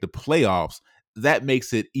now you make the playoffs, that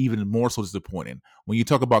makes it even more so disappointing. When you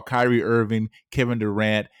talk about Kyrie Irving, Kevin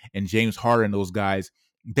Durant, and James Harden, those guys,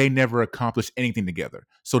 they never accomplished anything together.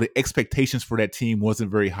 So the expectations for that team wasn't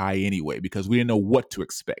very high anyway because we didn't know what to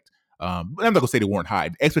expect. I'm not gonna say they weren't high.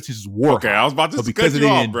 The expectations were okay. High, I was about to but because they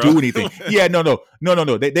didn't do anything. Yeah, no.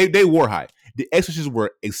 They were high. The expectations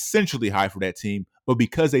were essentially high for that team, but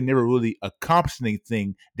because they never really accomplished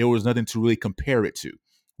anything, there was nothing to really compare it to.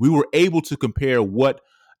 We were able to compare what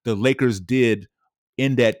the Lakers did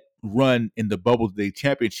in that run in the bubble day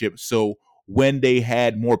championship. So when they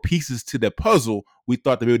had more pieces to the puzzle, we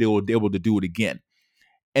thought that maybe they would be able to do it again.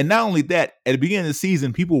 And not only that, at the beginning of the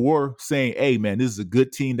season, people were saying, hey, man, this is a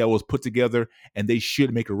good team that was put together and they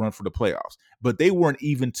should make a run for the playoffs. But they weren't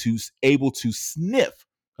even able to sniff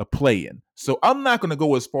a play-in. So I'm not going to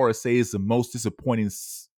go as far as say it's the most disappointing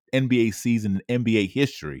NBA season in NBA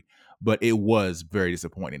history, but it was very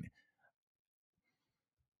disappointing.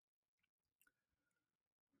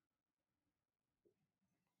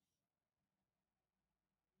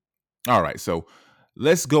 All right, so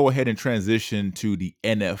let's go ahead and transition to the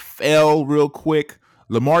NFL real quick.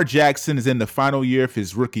 Lamar Jackson is in the final year of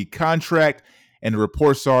his rookie contract, and the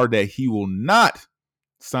reports are that he will not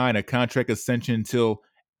sign a contract extension until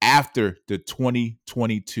after the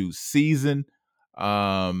 2022 season.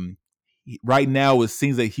 Right now, it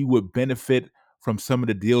seems that he would benefit from some of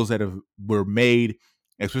the deals that were made,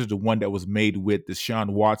 especially the one that was made with Deshaun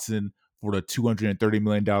Watson for the $230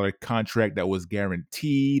 million contract that was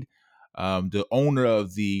guaranteed. The owner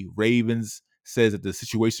of the Ravens says that the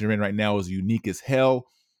situation they're in right now is unique as hell.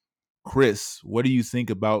 Chris, what do you think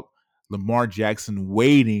about Lamar Jackson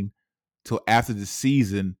waiting till after the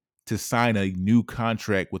season to sign a new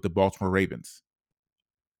contract with the Baltimore Ravens?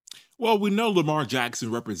 Well, we know Lamar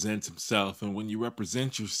Jackson represents himself, and when you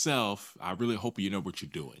represent yourself, I really hope you know what you're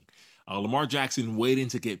doing. Lamar Jackson waiting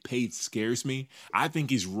to get paid scares me. I think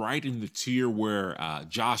he's right in the tier where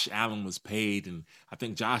Josh Allen was paid, and I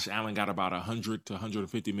think Josh Allen got about $100 to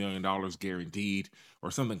 $150 million guaranteed,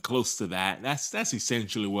 or something close to that. That's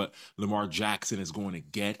essentially what Lamar Jackson is going to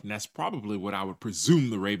get, and that's probably what I would presume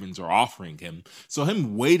the Ravens are offering him. So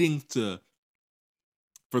him waiting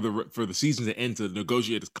for the season to end to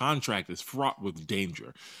negotiate his contract is fraught with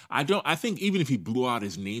danger. I think even if he blew out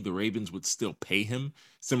his knee, the Ravens would still pay him,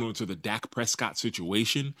 similar to the Dak Prescott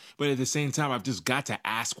situation. But at the same time, I've just got to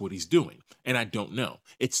ask what he's doing, and I don't know.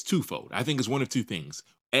 It's twofold. I think it's one of two things.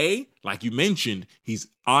 A, like you mentioned, he's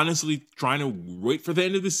honestly trying to wait for the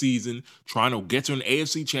end of the season, trying to get to an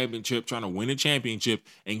AFC championship, trying to win a championship,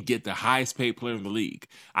 and get the highest paid player in the league.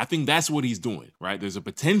 I think that's what he's doing, right? There's a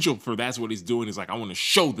potential for that's what he's doing. Is like, I want to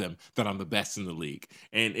show them that I'm the best in the league.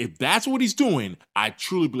 And if that's what he's doing, I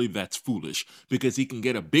truly believe that's foolish, because he can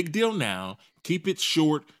get a big deal now, keep it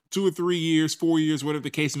short, 2 or 3 years, 4 years, whatever the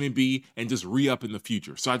case may be, and just re-up in the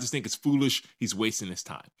future. So I just think it's foolish. He's wasting his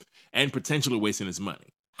time and potentially wasting his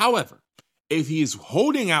money. However, if he is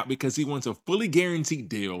holding out because he wants a fully guaranteed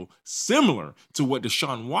deal similar to what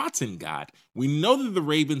Deshaun Watson got, we know that the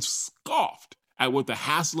Ravens scoffed at what the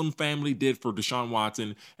Haslam family did for Deshaun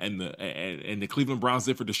Watson and the Cleveland Browns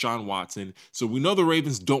did for Deshaun Watson. So we know the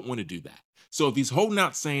Ravens don't want to do that. So if he's holding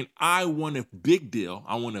out saying, I want a big deal,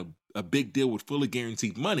 I want a big deal with fully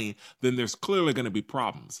guaranteed money, then there's clearly going to be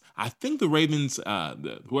problems. I think the Ravens,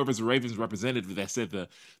 whoever's the Ravens representative that said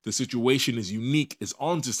the situation is unique, is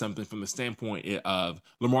onto something from the standpoint of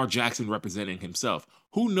Lamar Jackson representing himself.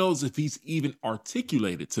 Who knows if he's even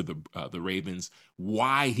articulated to the Ravens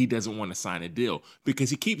why he doesn't want to sign a deal? Because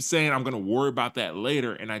he keeps saying, I'm going to worry about that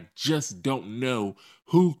later, and I just don't know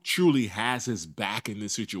who truly has his back in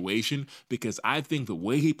this situation, because I think the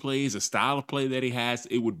way he plays, the style of play that he has,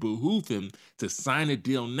 it would behoove him to sign a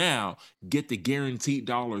deal now, get the guaranteed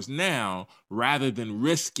dollars now, rather than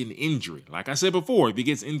risk an injury. Like I said before, if he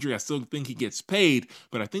gets injured, I still think he gets paid,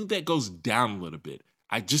 but I think that goes down a little bit.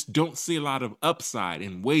 I just don't see a lot of upside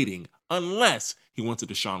in waiting unless he wants a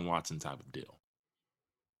Deshaun Watson type of deal.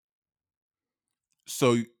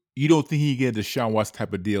 So you don't think he can get a Deshaun Watson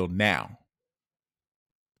type of deal now?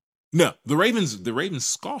 No, the Ravens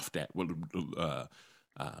scoffed at what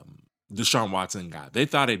Deshaun Watson got. They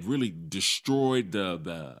thought it really destroyed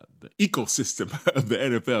the ecosystem of the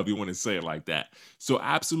NFL, if you want to say it like that. So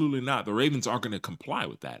absolutely not. The Ravens aren't going to comply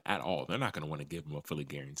with that at all. They're not going to want to give him a fully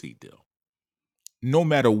guaranteed deal. No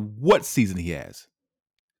matter what season he has,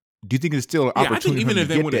 do you think there's still an opportunity for him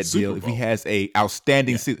to get that deal if he has a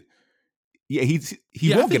outstanding season? Yeah, he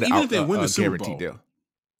won't get a guaranteed deal.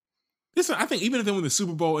 Listen, I think even if they win the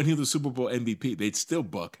Super Bowl and he's the Super Bowl MVP, they'd still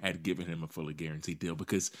buck at giving him a fully guaranteed deal,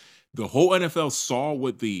 because the whole NFL saw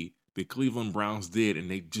what the Cleveland Browns did,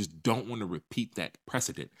 and they just don't want to repeat that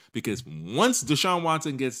precedent. Because once Deshaun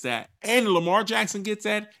Watson gets that and Lamar Jackson gets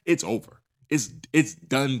that, it's over. It's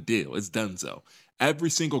done deal. It's done so.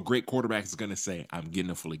 Every single great quarterback is going to say, I'm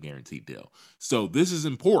getting a fully guaranteed deal. So this is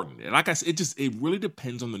important. And like I said, it really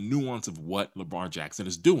depends on the nuance of what Lamar Jackson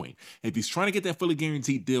is doing. If he's trying to get that fully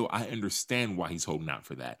guaranteed deal, I understand why he's holding out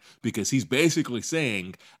for that. Because he's basically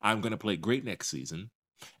saying, I'm going to play great next season,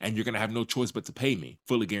 and you're going to have no choice but to pay me.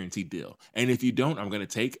 Fully guaranteed deal. And if you don't, I'm going to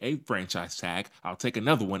take a franchise tag. I'll take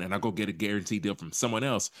another one, and I'll go get a guaranteed deal from someone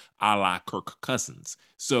else, a la Kirk Cousins.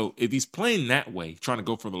 So if he's playing that way, trying to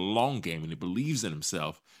go for the long game, and he believes in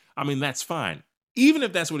himself, I mean, that's fine. Even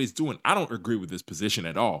if that's what he's doing, I don't agree with his position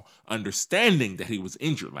at all. Understanding that he was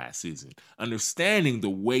injured last season, understanding the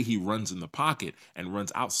way he runs in the pocket and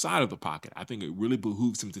runs outside of the pocket, I think it really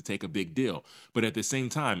behooves him to take a big deal. But at the same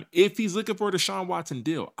time, if he's looking for a Deshaun Watson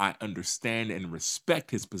deal, I understand and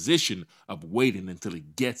respect his position of waiting until he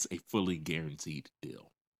gets a fully guaranteed deal.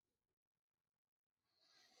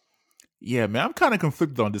 Yeah, man, I'm kind of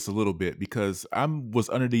conflicted on this a little bit, because I was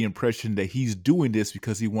under the impression that he's doing this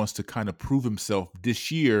because he wants to kind of prove himself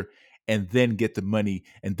this year and then get the money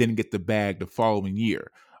and then get the bag the following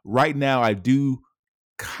year. Right now, I do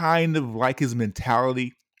kind of like his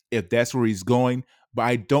mentality if that's where he's going, but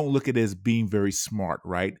I don't look at it as being very smart,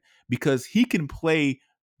 right? Because he can play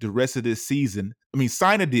the rest of this season. I mean,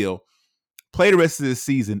 sign a deal, play the rest of this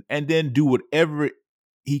season, and then do whatever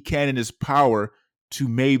he can in his power to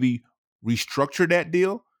maybe restructure that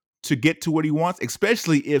deal to get to what he wants,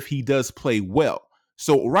 especially if he does play well.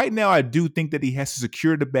 So right now, I do think that he has to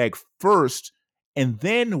secure the bag first and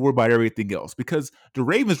then worry about everything else. Because the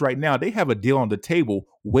Ravens right now, they have a deal on the table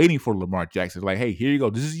waiting for Lamar Jackson. Like, hey, here you go.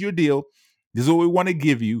 This is your deal. This is what we want to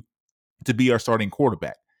give you to be our starting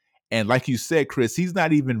quarterback. And like you said, Chris, he's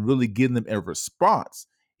not even really giving them a response.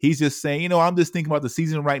 He's just saying, I'm just thinking about the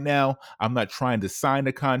season right now. I'm not trying to sign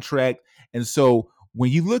a contract. And so when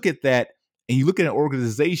you look at that and you look at an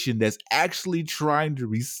organization that's actually trying to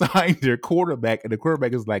re-sign their quarterback, and the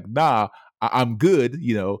quarterback is like, nah, I'm good,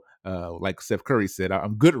 like Steph Curry said,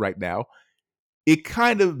 I'm good right now. It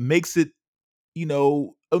kind of makes it,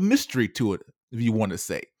 a mystery to it, if you want to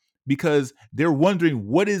say, because they're wondering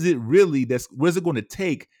what is it going to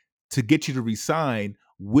take to get you to re-sign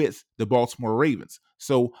with the Baltimore Ravens.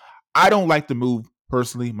 So I don't like the move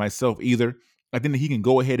personally myself either. I think that he can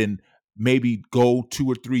go ahead and maybe go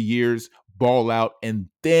 2 or 3 years, ball out, and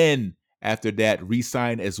then after that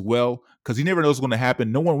re-sign as well, because you never know what's going to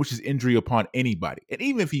happen. No one wishes injury upon anybody. And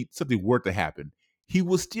even if something were to happen, he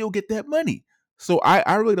will still get that money. So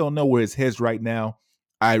I really don't know where his head's right now.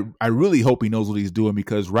 I really hope he knows what he's doing,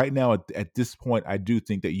 because right now at this point, I do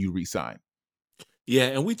think that you re-sign. Yeah,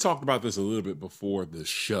 and we talked about this a little bit before the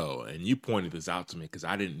show, and you pointed this out to me because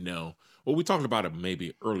I didn't know. Well, we talked about it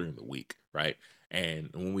maybe earlier in the week, right? And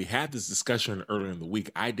when we had this discussion earlier in the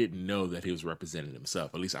week, I didn't know that he was representing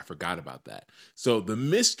himself. At least I forgot about that. So the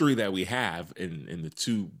mystery that we have in the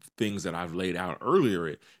two things that I've laid out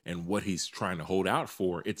earlier and what he's trying to hold out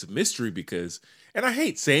for, it's a mystery because, and I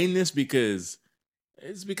hate saying this because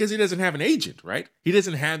it's because he doesn't have an agent, right? He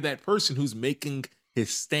doesn't have that person who's making his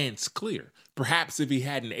stance clear. Perhaps if he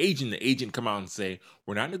had an agent, the agent come out and say,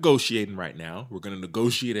 we're not negotiating right now. We're going to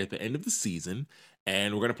negotiate at the end of the season,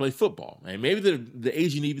 and we're going to play football. And maybe the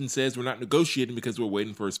agent even says we're not negotiating because we're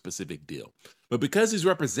waiting for a specific deal. But because he's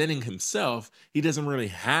representing himself, he doesn't really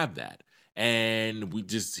have that. And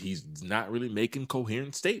he's not really making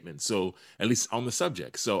coherent statements. So at least on the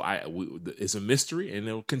subject. So it's a mystery, and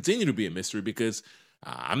it'll continue to be a mystery because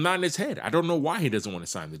I'm not in his head. I don't know why he doesn't want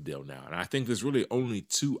to sign the deal now. And I think there's really only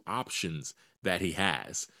two options that he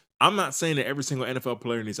has. I'm not saying that every single NFL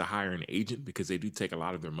player needs to hire an agent because they do take a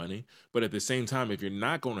lot of their money. But at the same time, if you're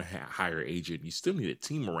not going to hire an agent, you still need a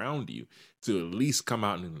team around you to at least come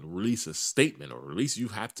out and release a statement, or at least you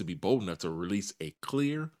have to be bold enough to release a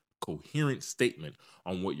clear, coherent statement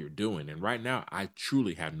on what you're doing. And right now, I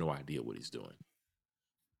truly have no idea what he's doing.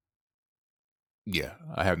 Yeah,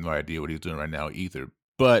 I have no idea what he's doing right now either.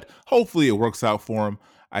 But hopefully it works out for him.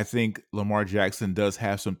 I think Lamar Jackson does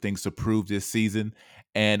have some things to prove this season.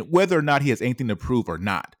 And whether or not he has anything to prove or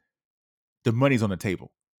not, the money's on the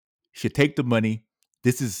table. He should take the money.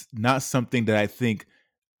 This is not something that I think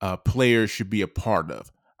players should be a part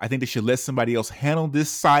of. I think they should let somebody else handle this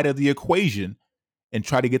side of the equation and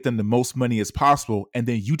try to get them the most money as possible. And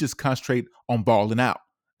then you just concentrate on balling out.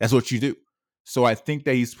 That's what you do. So I think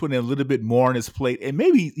that he's putting a little bit more on his plate, and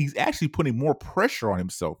maybe he's actually putting more pressure on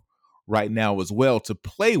himself right now as well to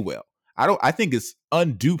play well. I think it's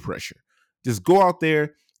undue pressure. Just go out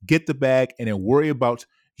there, get the bag, and then worry about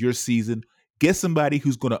your season. Get somebody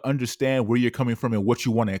who's going to understand where you're coming from and what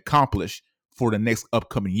you want to accomplish for the next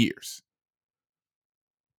upcoming years.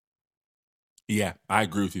 Yeah, I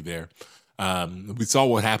agree with you there. We saw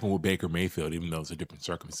what happened with Baker Mayfield, even though it's a different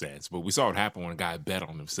circumstance. But we saw what happened when a guy bet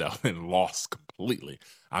on himself and lost completely.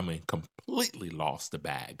 I mean, completely lost the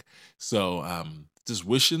bag. So just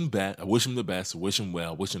wish him the best, wish him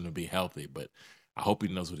well, wish him to be healthy. But I hope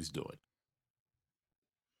he knows what he's doing.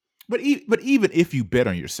 But even if you bet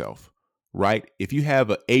on yourself, right? If you have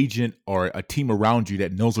an agent or a team around you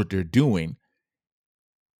that knows what they're doing,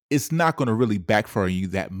 it's not going to really backfire you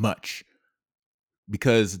that much.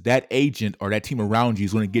 Because that agent or that team around you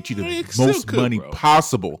is going to get you the most money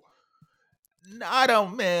possible. No, I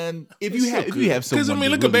don't, man. If you have someone, because I mean,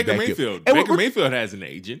 look at Baker Mayfield. Baker Mayfield has an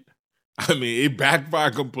agent. I mean, it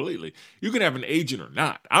backfired completely. You can have an agent or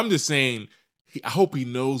not. I'm just saying, I hope he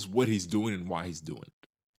knows what he's doing and why he's doing it.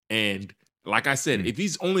 And like I said, if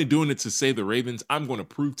he's only doing it to save the Ravens, I'm going to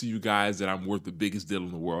prove to you guys that I'm worth the biggest deal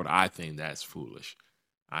in the world. I think that's foolish.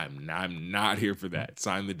 I'm not here for that.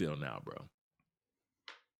 Sign the deal now, bro.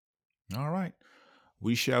 All right.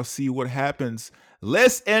 We shall see what happens.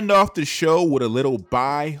 Let's end off the show with a little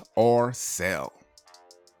buy or sell.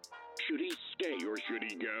 Should he stay or should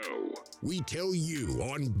he go? We tell you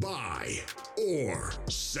on buy or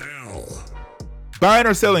sell. Buying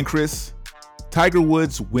or selling, Chris? Tiger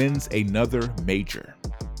Woods wins another major.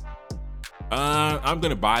 I'm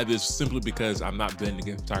going to buy this simply because I'm not betting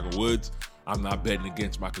against Tiger Woods. I'm not betting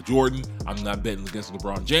against Michael Jordan. I'm not betting against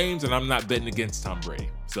LeBron James. And I'm not betting against Tom Brady.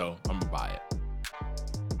 So I'm going to buy it.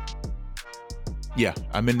 Yeah,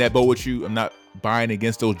 I'm in that boat with you. I'm not buying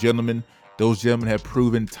against those gentlemen. Those gentlemen have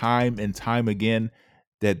proven time and time again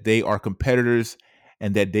that they are competitors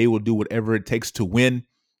and that they will do whatever it takes to win.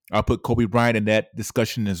 I'll put Kobe Bryant in that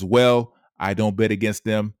discussion as well. I don't bet against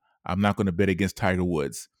them. I'm not going to bet against Tiger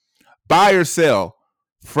Woods. Buy or sell,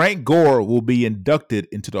 Frank Gore will be inducted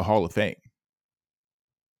into the Hall of Fame.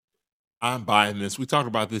 I'm buying this. We talked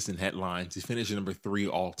about this in headlines. He finished number 3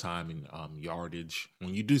 all time in yardage.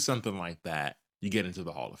 When you do something like that, you get into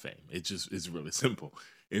the Hall of Fame. It's really simple.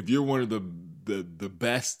 If you're one of the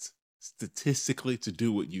best statistically to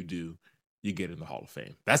do what you do, you get in the Hall of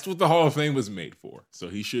Fame. That's what the Hall of Fame was made for. So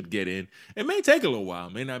he should get in. It may take a little while.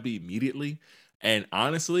 It may not be immediately. And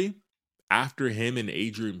honestly, after him and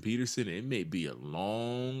Adrian Peterson, it may be a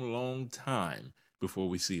long, long time before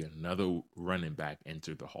we see another running back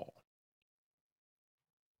enter the Hall.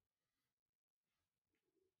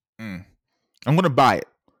 I'm going to buy it.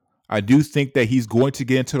 I do think that he's going to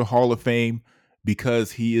get into the Hall of Fame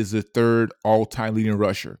because he is the 3rd all-time leading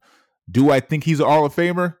rusher. Do I think he's a Hall of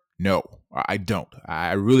Famer? No, I don't.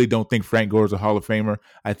 I really don't think Frank Gore is a Hall of Famer.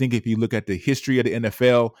 I think if you look at the history of the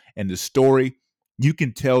NFL and the story, you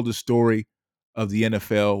can tell the story of the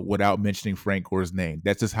NFL without mentioning Frank Gore's name.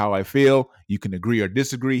 That's just how I feel. You can agree or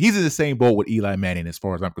disagree. He's in the same boat with Eli Manning as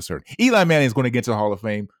far as I'm concerned. Eli Manning is going to get to the Hall of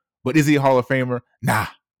Fame, but is he a Hall of Famer? Nah,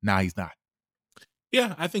 he's not.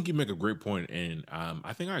 Yeah, I think you make a great point, and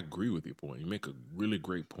I think I agree with your point. You make a really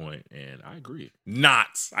great point, and I agree. I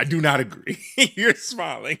do not agree. You're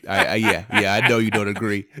smiling. Yeah, I know you don't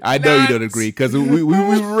agree. I know you don't agree because we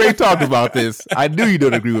already talked about this. I knew you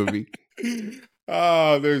don't agree with me.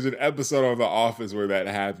 Oh, there's an episode on The Office where that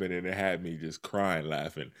happened, and it had me just crying,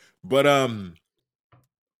 laughing. But I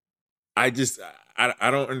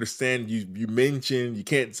don't understand. You mentioned you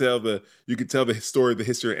could tell the story of the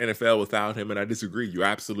history of NFL without him, and I disagree. You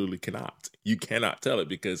absolutely cannot. You cannot tell it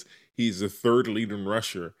because he's the 3rd leading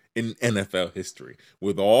rusher in NFL history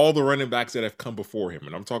with all the running backs that have come before him.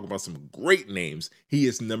 And I'm talking about some great names. He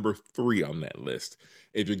is number 3 on that list.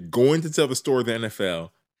 If you're going to tell the story of the NFL,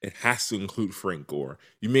 it has to include Frank Gore.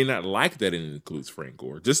 You may not like that it includes Frank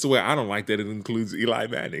Gore, just the way I don't like that it includes Eli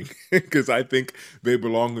Manning, because I think they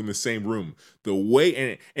belong in the same room. The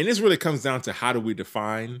way, and this really comes down to how do we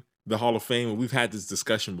define the Hall of Fame? And we've had this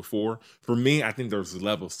discussion before. For me, I think there's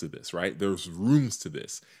levels to this, right? There's rooms to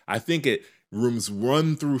this. I think at rooms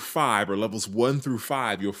 1 through 5 or levels 1 through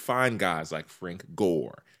 5, you'll find guys like Frank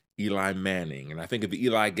Gore, Eli Manning. And I think if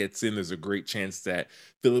Eli gets in, there's a great chance that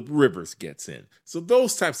Phillip Rivers gets in. So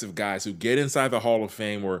those types of guys who get inside the Hall of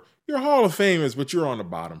Fame, where you're Hall of Famers, but you're on the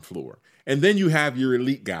bottom floor. And then you have your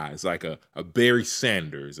elite guys like a Barry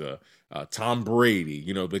Sanders, Tom Brady,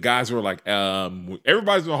 you know, the guys who are like,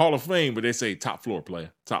 everybody's in the Hall of Fame, but they say top floor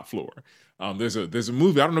player, top floor. There's a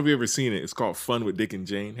movie, I don't know if you've ever seen it. It's called Fun with Dick and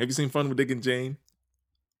Jane. Have you seen Fun with Dick and Jane?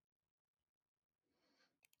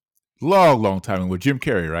 Long time with Jim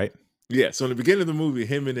Carrey, right? Yeah. So in the beginning of the movie,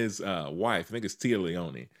 him and his wife, I think it's Tia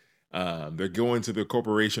Leone, they're going to the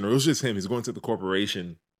corporation, or it was just him. He's going to the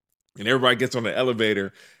corporation, and everybody gets on the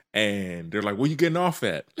elevator, and they're like, "Where you getting off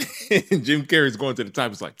at?" And Jim Carrey's going to the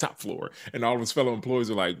top. It's like top floor, and all of his fellow employees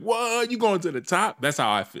are like, "What? You going to the top?" That's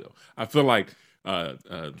how I feel. I feel like.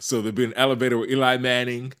 So there'll be an elevator with Eli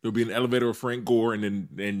Manning, there'll be an elevator with Frank Gore, and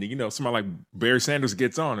then you know, somebody like Barry Sanders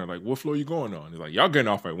gets on. They're like, "What floor are you going on?" They're like, "Y'all getting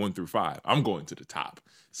off at 1 through 5. I'm going to the top."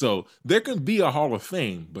 So there can be a Hall of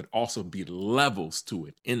Fame, but also be levels to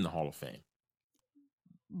it in the Hall of Fame.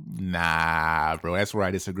 Nah, bro, that's where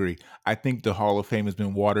I disagree. I think the Hall of Fame has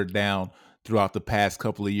been watered down throughout the past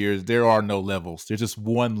couple of years. There are no levels. There's just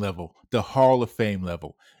one level, the Hall of Fame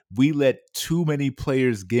level. We let too many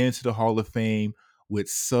players get into the Hall of Fame with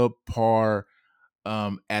subpar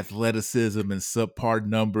athleticism and subpar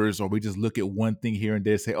numbers, or we just look at one thing here and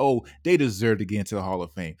there and say, oh, they deserve to get into the Hall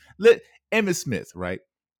of Fame. Let Emmitt Smith, right?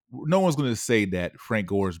 No one's going to say that Frank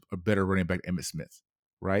Gore is a better running back than Emmitt Smith,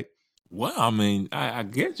 right? Well, I mean, I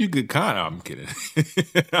guess you could kind of. I'm kidding.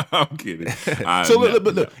 I'm kidding.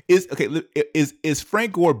 Look, is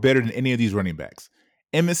Frank Gore better than any of these running backs?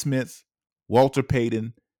 Emmitt Smith, Walter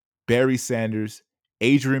Payton, Barry Sanders,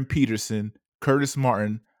 Adrian Peterson, Curtis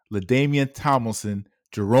Martin, LaDainian Tomlinson,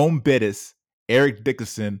 Jerome Bettis, Eric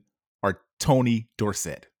Dickerson, or Tony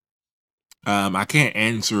Dorsett? I can't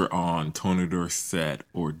answer on Tony Dorsett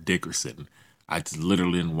or Dickerson. I just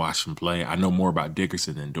literally didn't watch him play. I know more about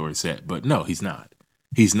Dickerson than Dorsett, but no, he's not.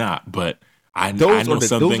 He's not. But I know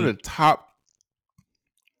something. Those are the top.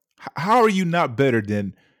 How are you not better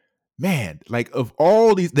than, man? Like of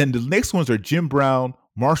all these, then the next ones are Jim Brown,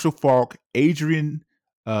 Marshall Faulk, Adrian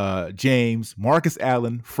James, Marcus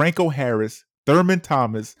Allen, Franco Harris, Thurman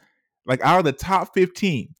Thomas, Like out of the top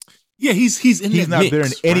 15. Yeah, he's in. He's not mix, there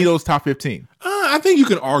in any of those top 15. I think you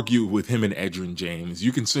can argue with him and Edgerrin James.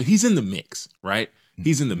 You can say he's in the mix, right?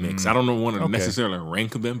 He's in the mix. I don't want to necessarily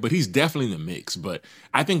rank them, but he's definitely in the mix. But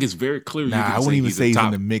I think it's very clear. Nah, I wouldn't even say he's in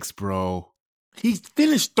the mix, bro. He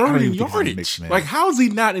finished third in yardage. Like, how is he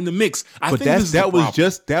not in the mix? But that was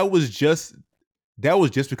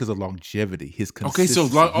just because of longevity. His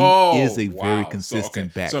consistency. Okay, so he is a very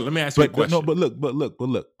consistent back. So let me ask you a question. No, but look.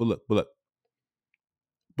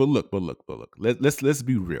 Let's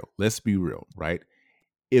be real. Let's be real, right?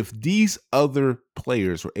 If these other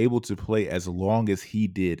players were able to play as long as he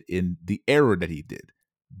did in the era that he did,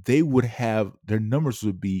 they would have their numbers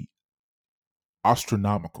would be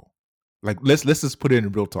astronomical. Like let's just put it in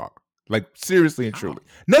real talk. Like seriously and truly.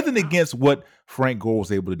 Nothing against what Frank Gore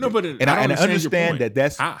was able to do. No, but I understand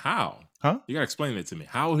that's how. Huh? You gotta explain it to me.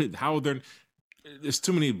 How there? There's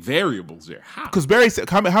too many variables there. How? Because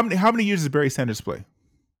how many years does Barry Sanders play?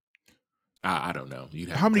 I don't know.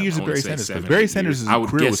 How many years did Barry Sanders play? Barry Sanders'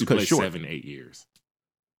 career was cut short. 7-8 years.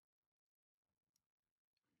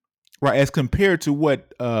 Right, as compared to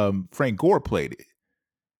what Frank Gore played.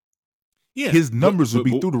 Yeah, his numbers would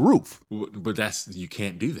be through the roof. But you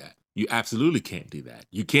can't do that. You absolutely can't do that.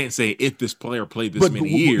 You can't say if this player played this many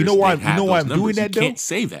years. You know why I'm doing that? You can't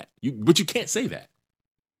say that. But you can't say that.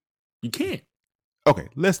 You can't. Okay,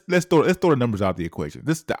 let's throw the numbers out of the equation.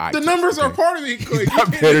 This is the eye. The numbers are part of the equation. He's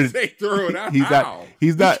not better. Throw it out.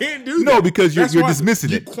 He's not. You can't do that. No, because you're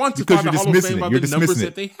dismissing it. Because you're dismissing it. You're dismissing it.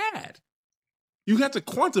 That they had. You have to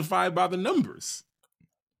quantify by the numbers.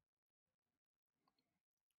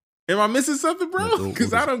 Am I missing something, bro?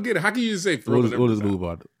 Because I don't get it. How can you just say throw the numbers out? We'll just move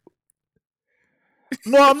on.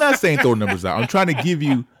 No, I'm not saying throw numbers out. I'm trying to give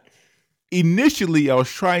you. Initially, I was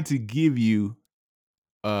trying to give you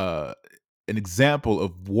an example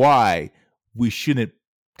of why we shouldn't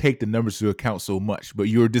take the numbers into account so much, but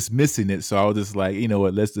you're dismissing it. So I was just like, you know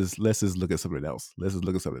what? Let's just look at something else.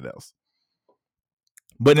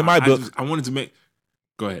 But in my book, I wanted to make.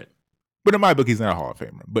 Go ahead. But in my book, he's not a Hall of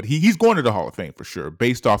Famer. But he's going to the Hall of Fame for sure,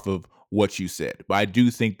 based off of what you said. But I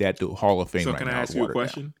do think that the Hall of Fame. So can I ask you a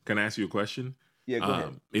question? Can I ask you a question? Yeah, go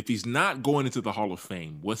ahead. If he's not going into the Hall of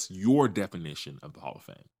Fame, what's your definition of the Hall of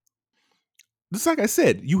Fame? Just like I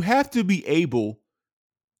said, you have to be able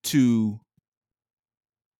to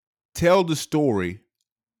tell the story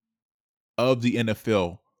of the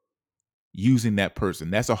NFL using that person.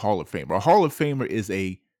 That's a Hall of Famer. A Hall of Famer is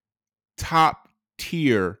a top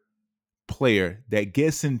tier player that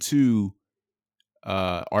gets into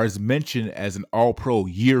or is mentioned as an all-pro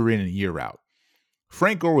year in and year out.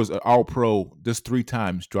 Frank Gore was an all-pro just 3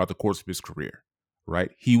 times throughout the course of his career,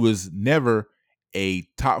 right? He was never a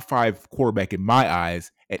top 5 quarterback in my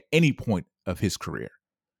eyes at any point of his career.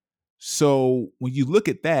 So when you look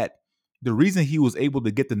at that, the reason he was able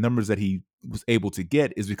to get the numbers that he was able to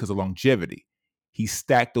get is because of longevity. He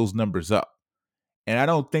stacked those numbers up. And I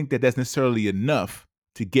don't think that that's necessarily enough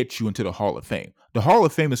to get you into the Hall of Fame. The Hall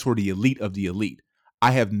of Fame is for the elite of the elite.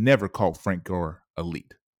 I have never called Frank Gore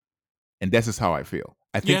elite. And that's just how I feel.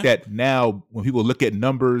 I think that now when people look at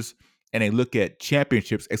numbers and they look at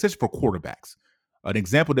championships, especially for quarterbacks, an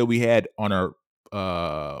example that we had on our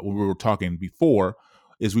when we were talking before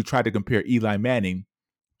is we tried to compare Eli Manning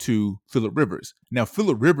to Phillip Rivers. Now,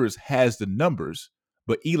 Phillip Rivers has the numbers,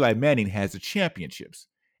 but Eli Manning has the championships.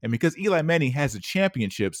 And because Eli Manning has the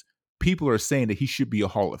championships, people are saying that he should be a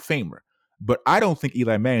Hall of Famer. But I don't think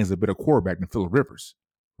Eli Manning is a better quarterback than Phillip Rivers,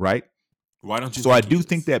 right? Why don't you? So I do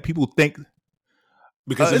think that people think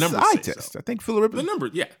because the numbers eye test. So. I think Phillip Rivers. The number,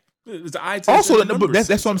 yeah, it's the eye test. Also, the number. That's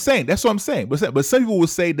what I'm saying. That's what I'm saying. But some people will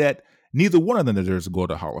say that neither one of them deserves to go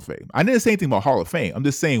to the Hall of Fame. I didn't say anything about Hall of Fame. I'm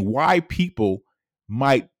just saying why people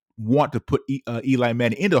might want to put Eli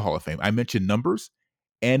Manning into the Hall of Fame. I mentioned numbers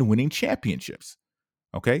and winning championships.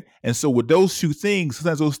 Okay, and so with those two things,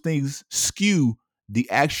 sometimes those things skew the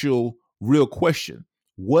actual real question: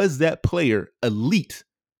 was that player elite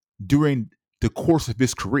during the course of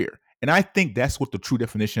his career? And I think that's what the true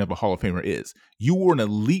definition of a Hall of Famer is. You were an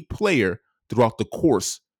elite player throughout the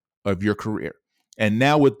course of your career. And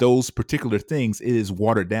now with those particular things, it is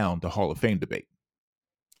watered down, the Hall of Fame debate.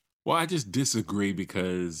 Well, I just disagree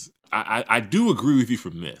because I do agree with you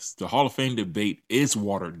from this. The Hall of Fame debate is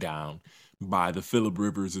watered down by the Phillip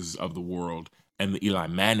Riverses of the world and the Eli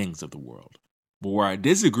Mannings of the world. But where I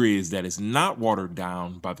disagree is that it's not watered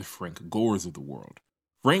down by the Frank Gores of the world.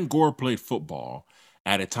 Frank Gore played football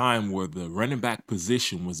at a time where the running back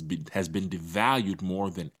position has been devalued more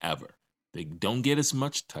than ever. They don't get as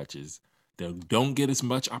much touches. They don't get as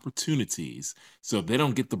much opportunities, so they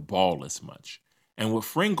don't get the ball as much. And what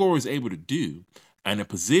Frank Gore is able to do, and a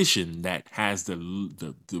position that has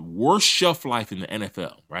the worst shelf life in the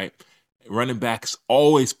NFL, right? Running backs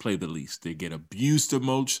always play the least. They get abused the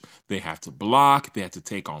most. They have to block. They have to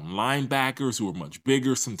take on linebackers who are much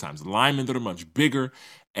bigger, sometimes linemen that are much bigger.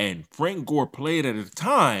 And Frank Gore played at a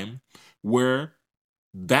time where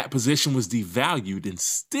that position was devalued, and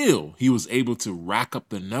still he was able to rack up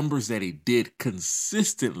the numbers that he did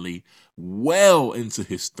consistently well into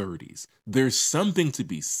his 30s. There's something to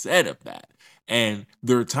be said of that. And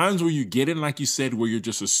there are times where you get in, like you said, where you're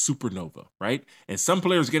just a supernova, right? And some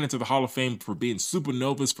players get into the Hall of Fame for being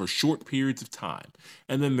supernovas for short periods of time.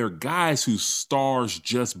 And then there are guys whose stars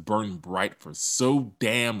just burn bright for so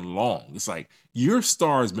damn long. It's like, your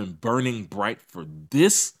star has been burning bright for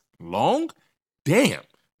this long? Damn,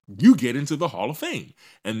 you get into the Hall of Fame.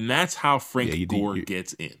 And that's how Frank Gore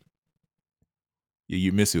gets in. Yeah,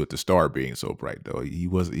 you miss it with the star being so bright, though.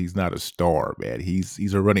 He's not a star, man.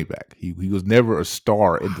 He's a running back. He was never a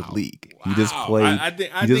star in the league. Wow. He just played. I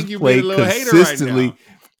think you're being a little hater right now.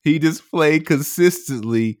 He just played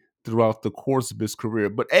consistently throughout the course of his career.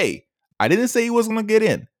 But hey, I didn't say he wasn't going to get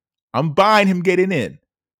in. I'm buying him getting in.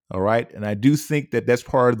 All right, and I do think that that's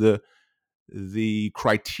part of the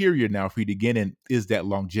criteria now for you to get in is that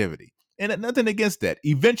longevity. And nothing against that.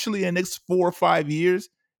 Eventually, in the next 4 or 5 years,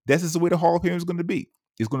 that's just the way the Hall of Fame is going to be.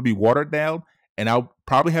 It's going to be watered down, and I'll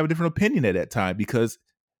probably have a different opinion at that time because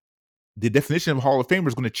the definition of Hall of Famer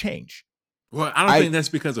is going to change. Well, I don't think that's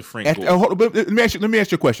because of Frank Gore. Let me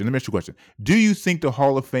ask you a question. Do you think the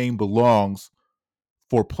Hall of Fame belongs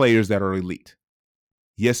for players that are elite?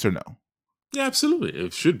 Yes or no? Yeah, absolutely.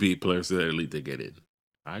 It should be players that are elite that get in.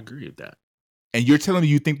 I agree with that. And you're telling me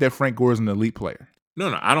you think that Frank Gore is an elite player?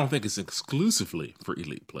 No, I don't think it's exclusively for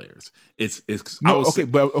elite players. It's no, okay.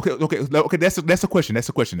 That's a question. That's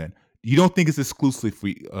a question. Then you don't think it's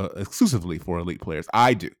exclusively for elite players?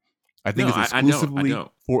 I do. I think it's exclusively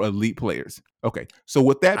for elite players. Okay. So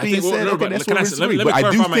with that being said, that's what let me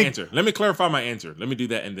clarify my answer. Let me clarify my answer. Let me do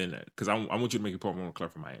that, and then because I want you to make a point. I want to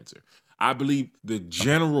clarify my answer. I believe the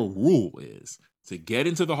general rule is to get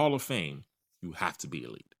into the Hall of Fame, you have to be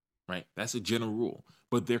elite. Right? That's a general rule.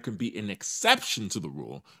 But there can be an exception to the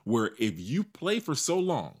rule where if you play for so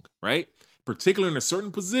long, right, particularly in a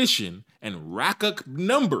certain position and rack up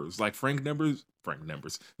numbers like Frank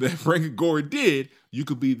Gore did, you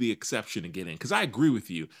could be the exception to get in. Because I agree with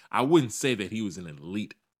you. I wouldn't say that he was an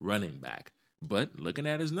elite running back. But looking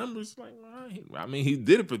at his numbers, like, I mean, he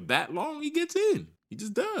did it for that long, he gets in. He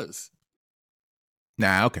just does.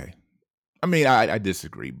 Nah, okay. I mean, I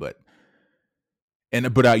disagree, but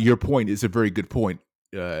your point is a very good point.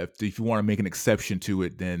 If you want to make an exception to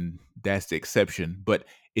it, then that's the exception. But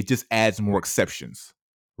it just adds more exceptions,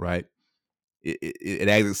 right? It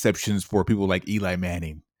adds exceptions for people like Eli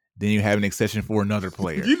Manning. Then you have an exception for another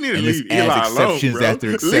player. You need to leave Eli exceptions alone, bro.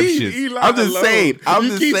 after exceptions. Leave Eli I'm just alone. saying.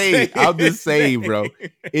 I'm just saying, bro.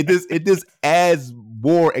 It just adds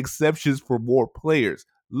more exceptions for more players.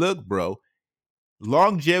 Look, bro,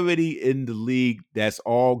 longevity in the league, that's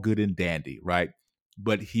all good and dandy, right?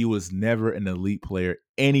 But he was never an elite player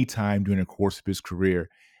anytime during the course of his career.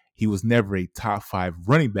 He was never a top 5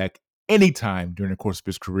 running back anytime during the course of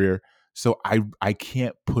his career. So I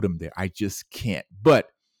can't put him there. I just can't. But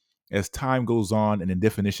as time goes on and the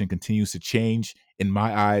definition continues to change, in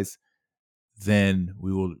my eyes, then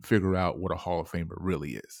we will figure out what a Hall of Famer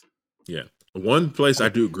really is. Yeah. One place I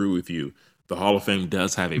do agree with you, the Hall of Fame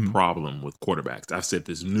does have a problem with quarterbacks. I've said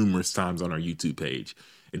this numerous times on our YouTube page.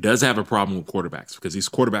 It does have a problem with quarterbacks because these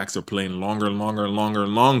quarterbacks are playing longer and longer and longer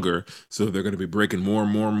and longer. So they're going to be breaking more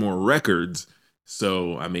and more and more records.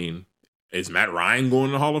 So, I mean, is Matt Ryan going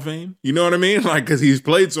to the Hall of Fame? You know what I mean? Like, because he's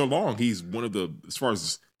played so long. He's one of the, as far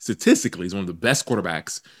as statistically, he's one of the best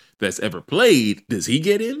quarterbacks that's ever played. Does he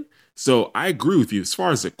get in? So I agree with you. As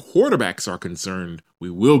far as the quarterbacks are concerned, we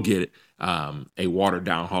will get a watered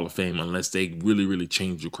down Hall of Fame unless they really, really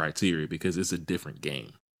change the criteria because it's a different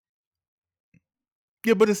game.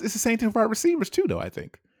 Yeah, but it's the same thing for wide receivers too, though. I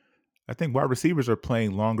think wide receivers are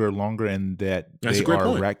playing longer, and that they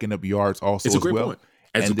are racking up yards also as well. Point.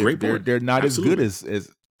 That's a great point. They're not Absolutely. As good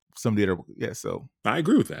as somebody that are. Yeah, so I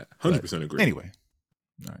agree with that. 100% agree. Anyway,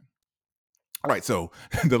 all right. So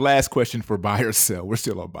the last question for buy or sell. We're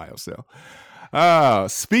still on buy or sell.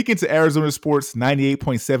 Speaking to Arizona Sports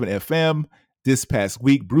 98.7 FM. This past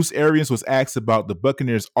week, Bruce Arians was asked about the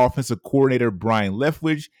Buccaneers offensive coordinator, Brian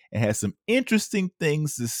Leftwich, and had some interesting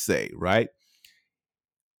things to say, right?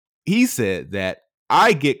 He said that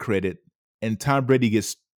I get credit and Tom Brady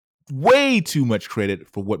gets way too much credit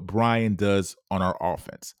for what Brian does on our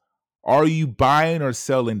offense. Are you buying or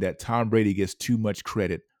selling that Tom Brady gets too much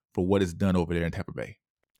credit for what is done over there in Tampa Bay?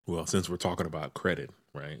 Well, since we're talking about credit,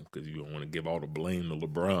 right? Because you don't want to give all the blame to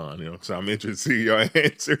LeBron, so I'm interested to see your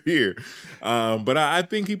answer here. But I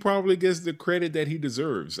think he probably gets the credit that he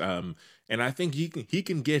deserves. And I think he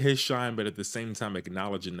can get his shine, but at the same time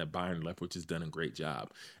acknowledging that Byron Leftwich has done a great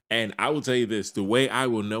job. And I will tell you this, the way I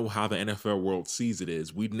will know how the NFL world sees it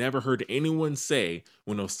is, we've never heard anyone say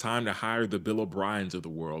when it was time to hire the Bill O'Briens of the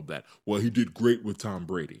world that, well, he did great with Tom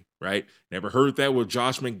Brady, right? Never heard that with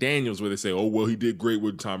Josh McDaniels where they say, oh, well, he did great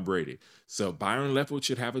with Tom Brady. So Byron Leftwich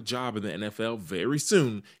should have a job in the NFL very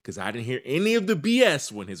soon because I didn't hear any of the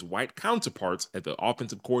BS when his white counterparts at the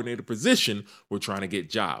offensive coordinator position were trying to get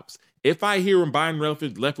jobs. If I hear when Byron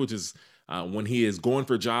Leftwich is when he is going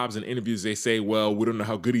for jobs and interviews, they say, well, we don't know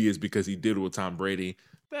how good he is because he did it with Tom Brady.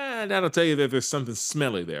 That'll tell you that there's something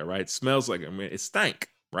smelly there, right? It smells like, it stank,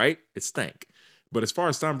 right? It stank. But as far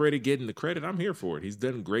as Tom Brady getting the credit, I'm here for it. He's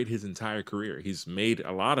done great his entire career. He's made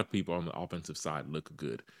a lot of people on the offensive side look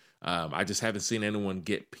good. I just haven't seen anyone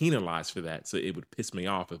get penalized for that, so it would piss me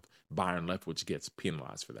off if Byron Leftwich gets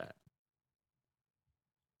penalized for that.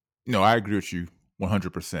 No, I agree with you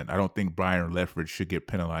 100%. I don't think Byron Leftwich should get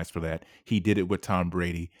penalized for that. He did it with Tom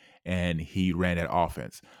Brady, and he ran that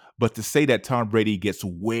offense. But to say that Tom Brady gets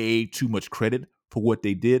way too much credit for what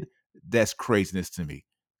they did, that's craziness to me.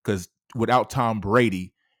 Because without Tom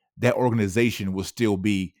Brady, that organization will still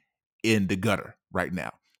be in the gutter right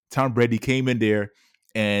now. Tom Brady came in there,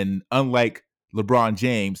 and unlike LeBron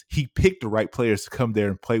James, he picked the right players to come there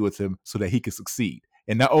and play with him so that he could succeed.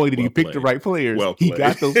 And not only did he pick the right players, he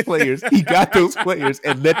got those players. He got those players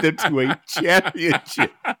and led them to a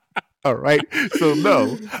championship. All right. So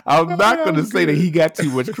no, I'm not going to say that he got too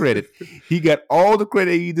much credit. He got all the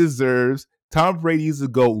credit he deserves. Tom Brady is a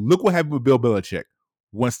GOAT. Look what happened with Bill Belichick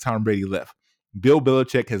once Tom Brady left. Bill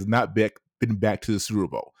Belichick has not been back to the Super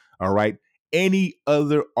Bowl. All right. Any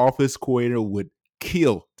other offense coordinator would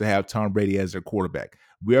kill to have Tom Brady as their quarterback.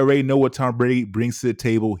 We already know what Tom Brady brings to the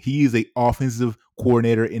table. He is an offensive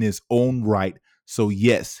coordinator in his own right. So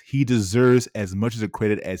yes, he deserves as much of the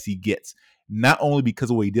credit as he gets. Not only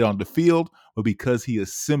because of what he did on the field, but because he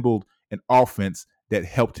assembled an offense that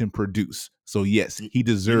helped him produce. So yes, he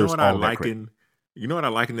deserves all that credit. You know what I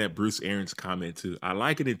liken that Bruce Arians comment to? I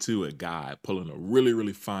liken it to a guy pulling a really,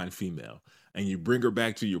 really fine female, and you bring her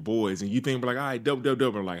back to your boys, and you think like, all right, dope.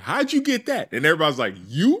 I'm like, how'd you get that? And everybody's like,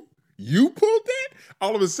 you pulled that?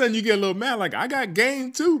 All of a sudden you get a little mad, like, I got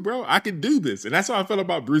game too, bro. I can do this. And that's how I felt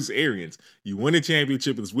about Bruce Arians. You win a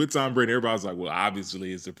championship, it's with Tom Brady. Everybody's like, well,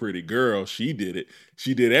 obviously it's a pretty girl. She did it.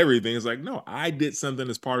 She did everything. It's like, no, I did something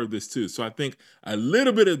as part of this too. So I think a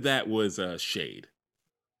little bit of that was shade.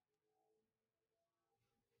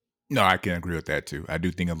 No, I can agree with that too. I do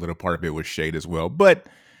think a little part of it was shade as well. But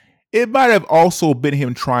it might have also been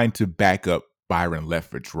him trying to back up Byron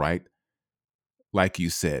Leftwich, right? Like you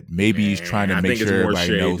said, maybe he's trying to make sure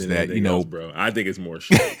everybody knows that, bro. I think it's more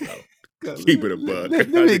shade, bro. Keep it a buck. Let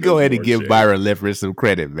me go ahead and give Byron Leftwich some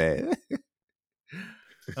credit, man.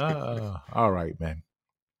 All right, man.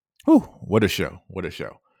 Whew, what a show. What a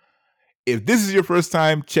show. If this is your first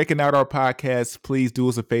time checking out our podcast, please do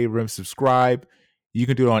us a favor and subscribe. You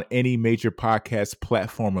can do it on any major podcast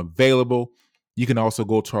platform available. You can also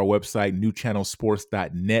go to our website,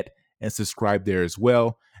 newchannelsports.net, and subscribe there as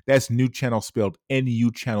well. That's New Channel spelled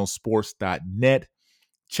nuchannelsports.net.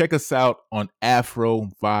 Check us out on Afro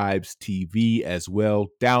Vibes TV as well.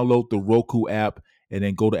 Download the Roku app and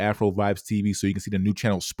then go to Afro Vibes TV so you can see the New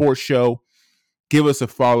Channel Sports Show. Give us a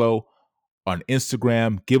follow on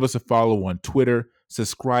Instagram. Give us a follow on Twitter.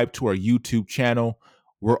 Subscribe to our YouTube channel.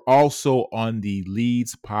 We're also on the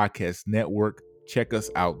Leeds Podcast Network. Check us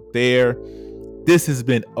out there. This has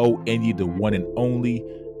been ONU, the one and only,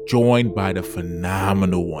 joined by the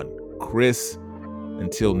phenomenal one, Chris.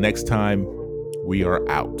 Until next time, we are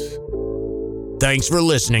out. Thanks for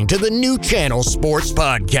listening to the New Channel Sports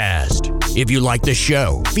Podcast. If you like the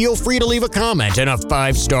show, feel free to leave a comment and a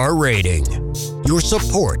 5-star rating. Your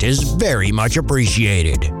support is very much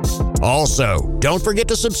appreciated. Also, don't forget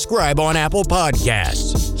to subscribe on Apple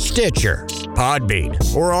Podcasts, Stitcher,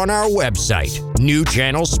 Podbean, or on our website,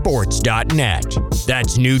 newchannelsports.net.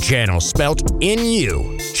 That's New Channel spelt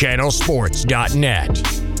N-U,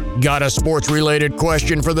 channelsports.net. Got a sports-related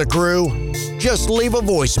question for the crew? Just leave a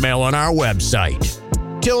voicemail on our website.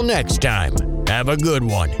 Till next time, have a good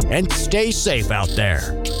one and stay safe out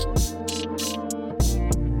there.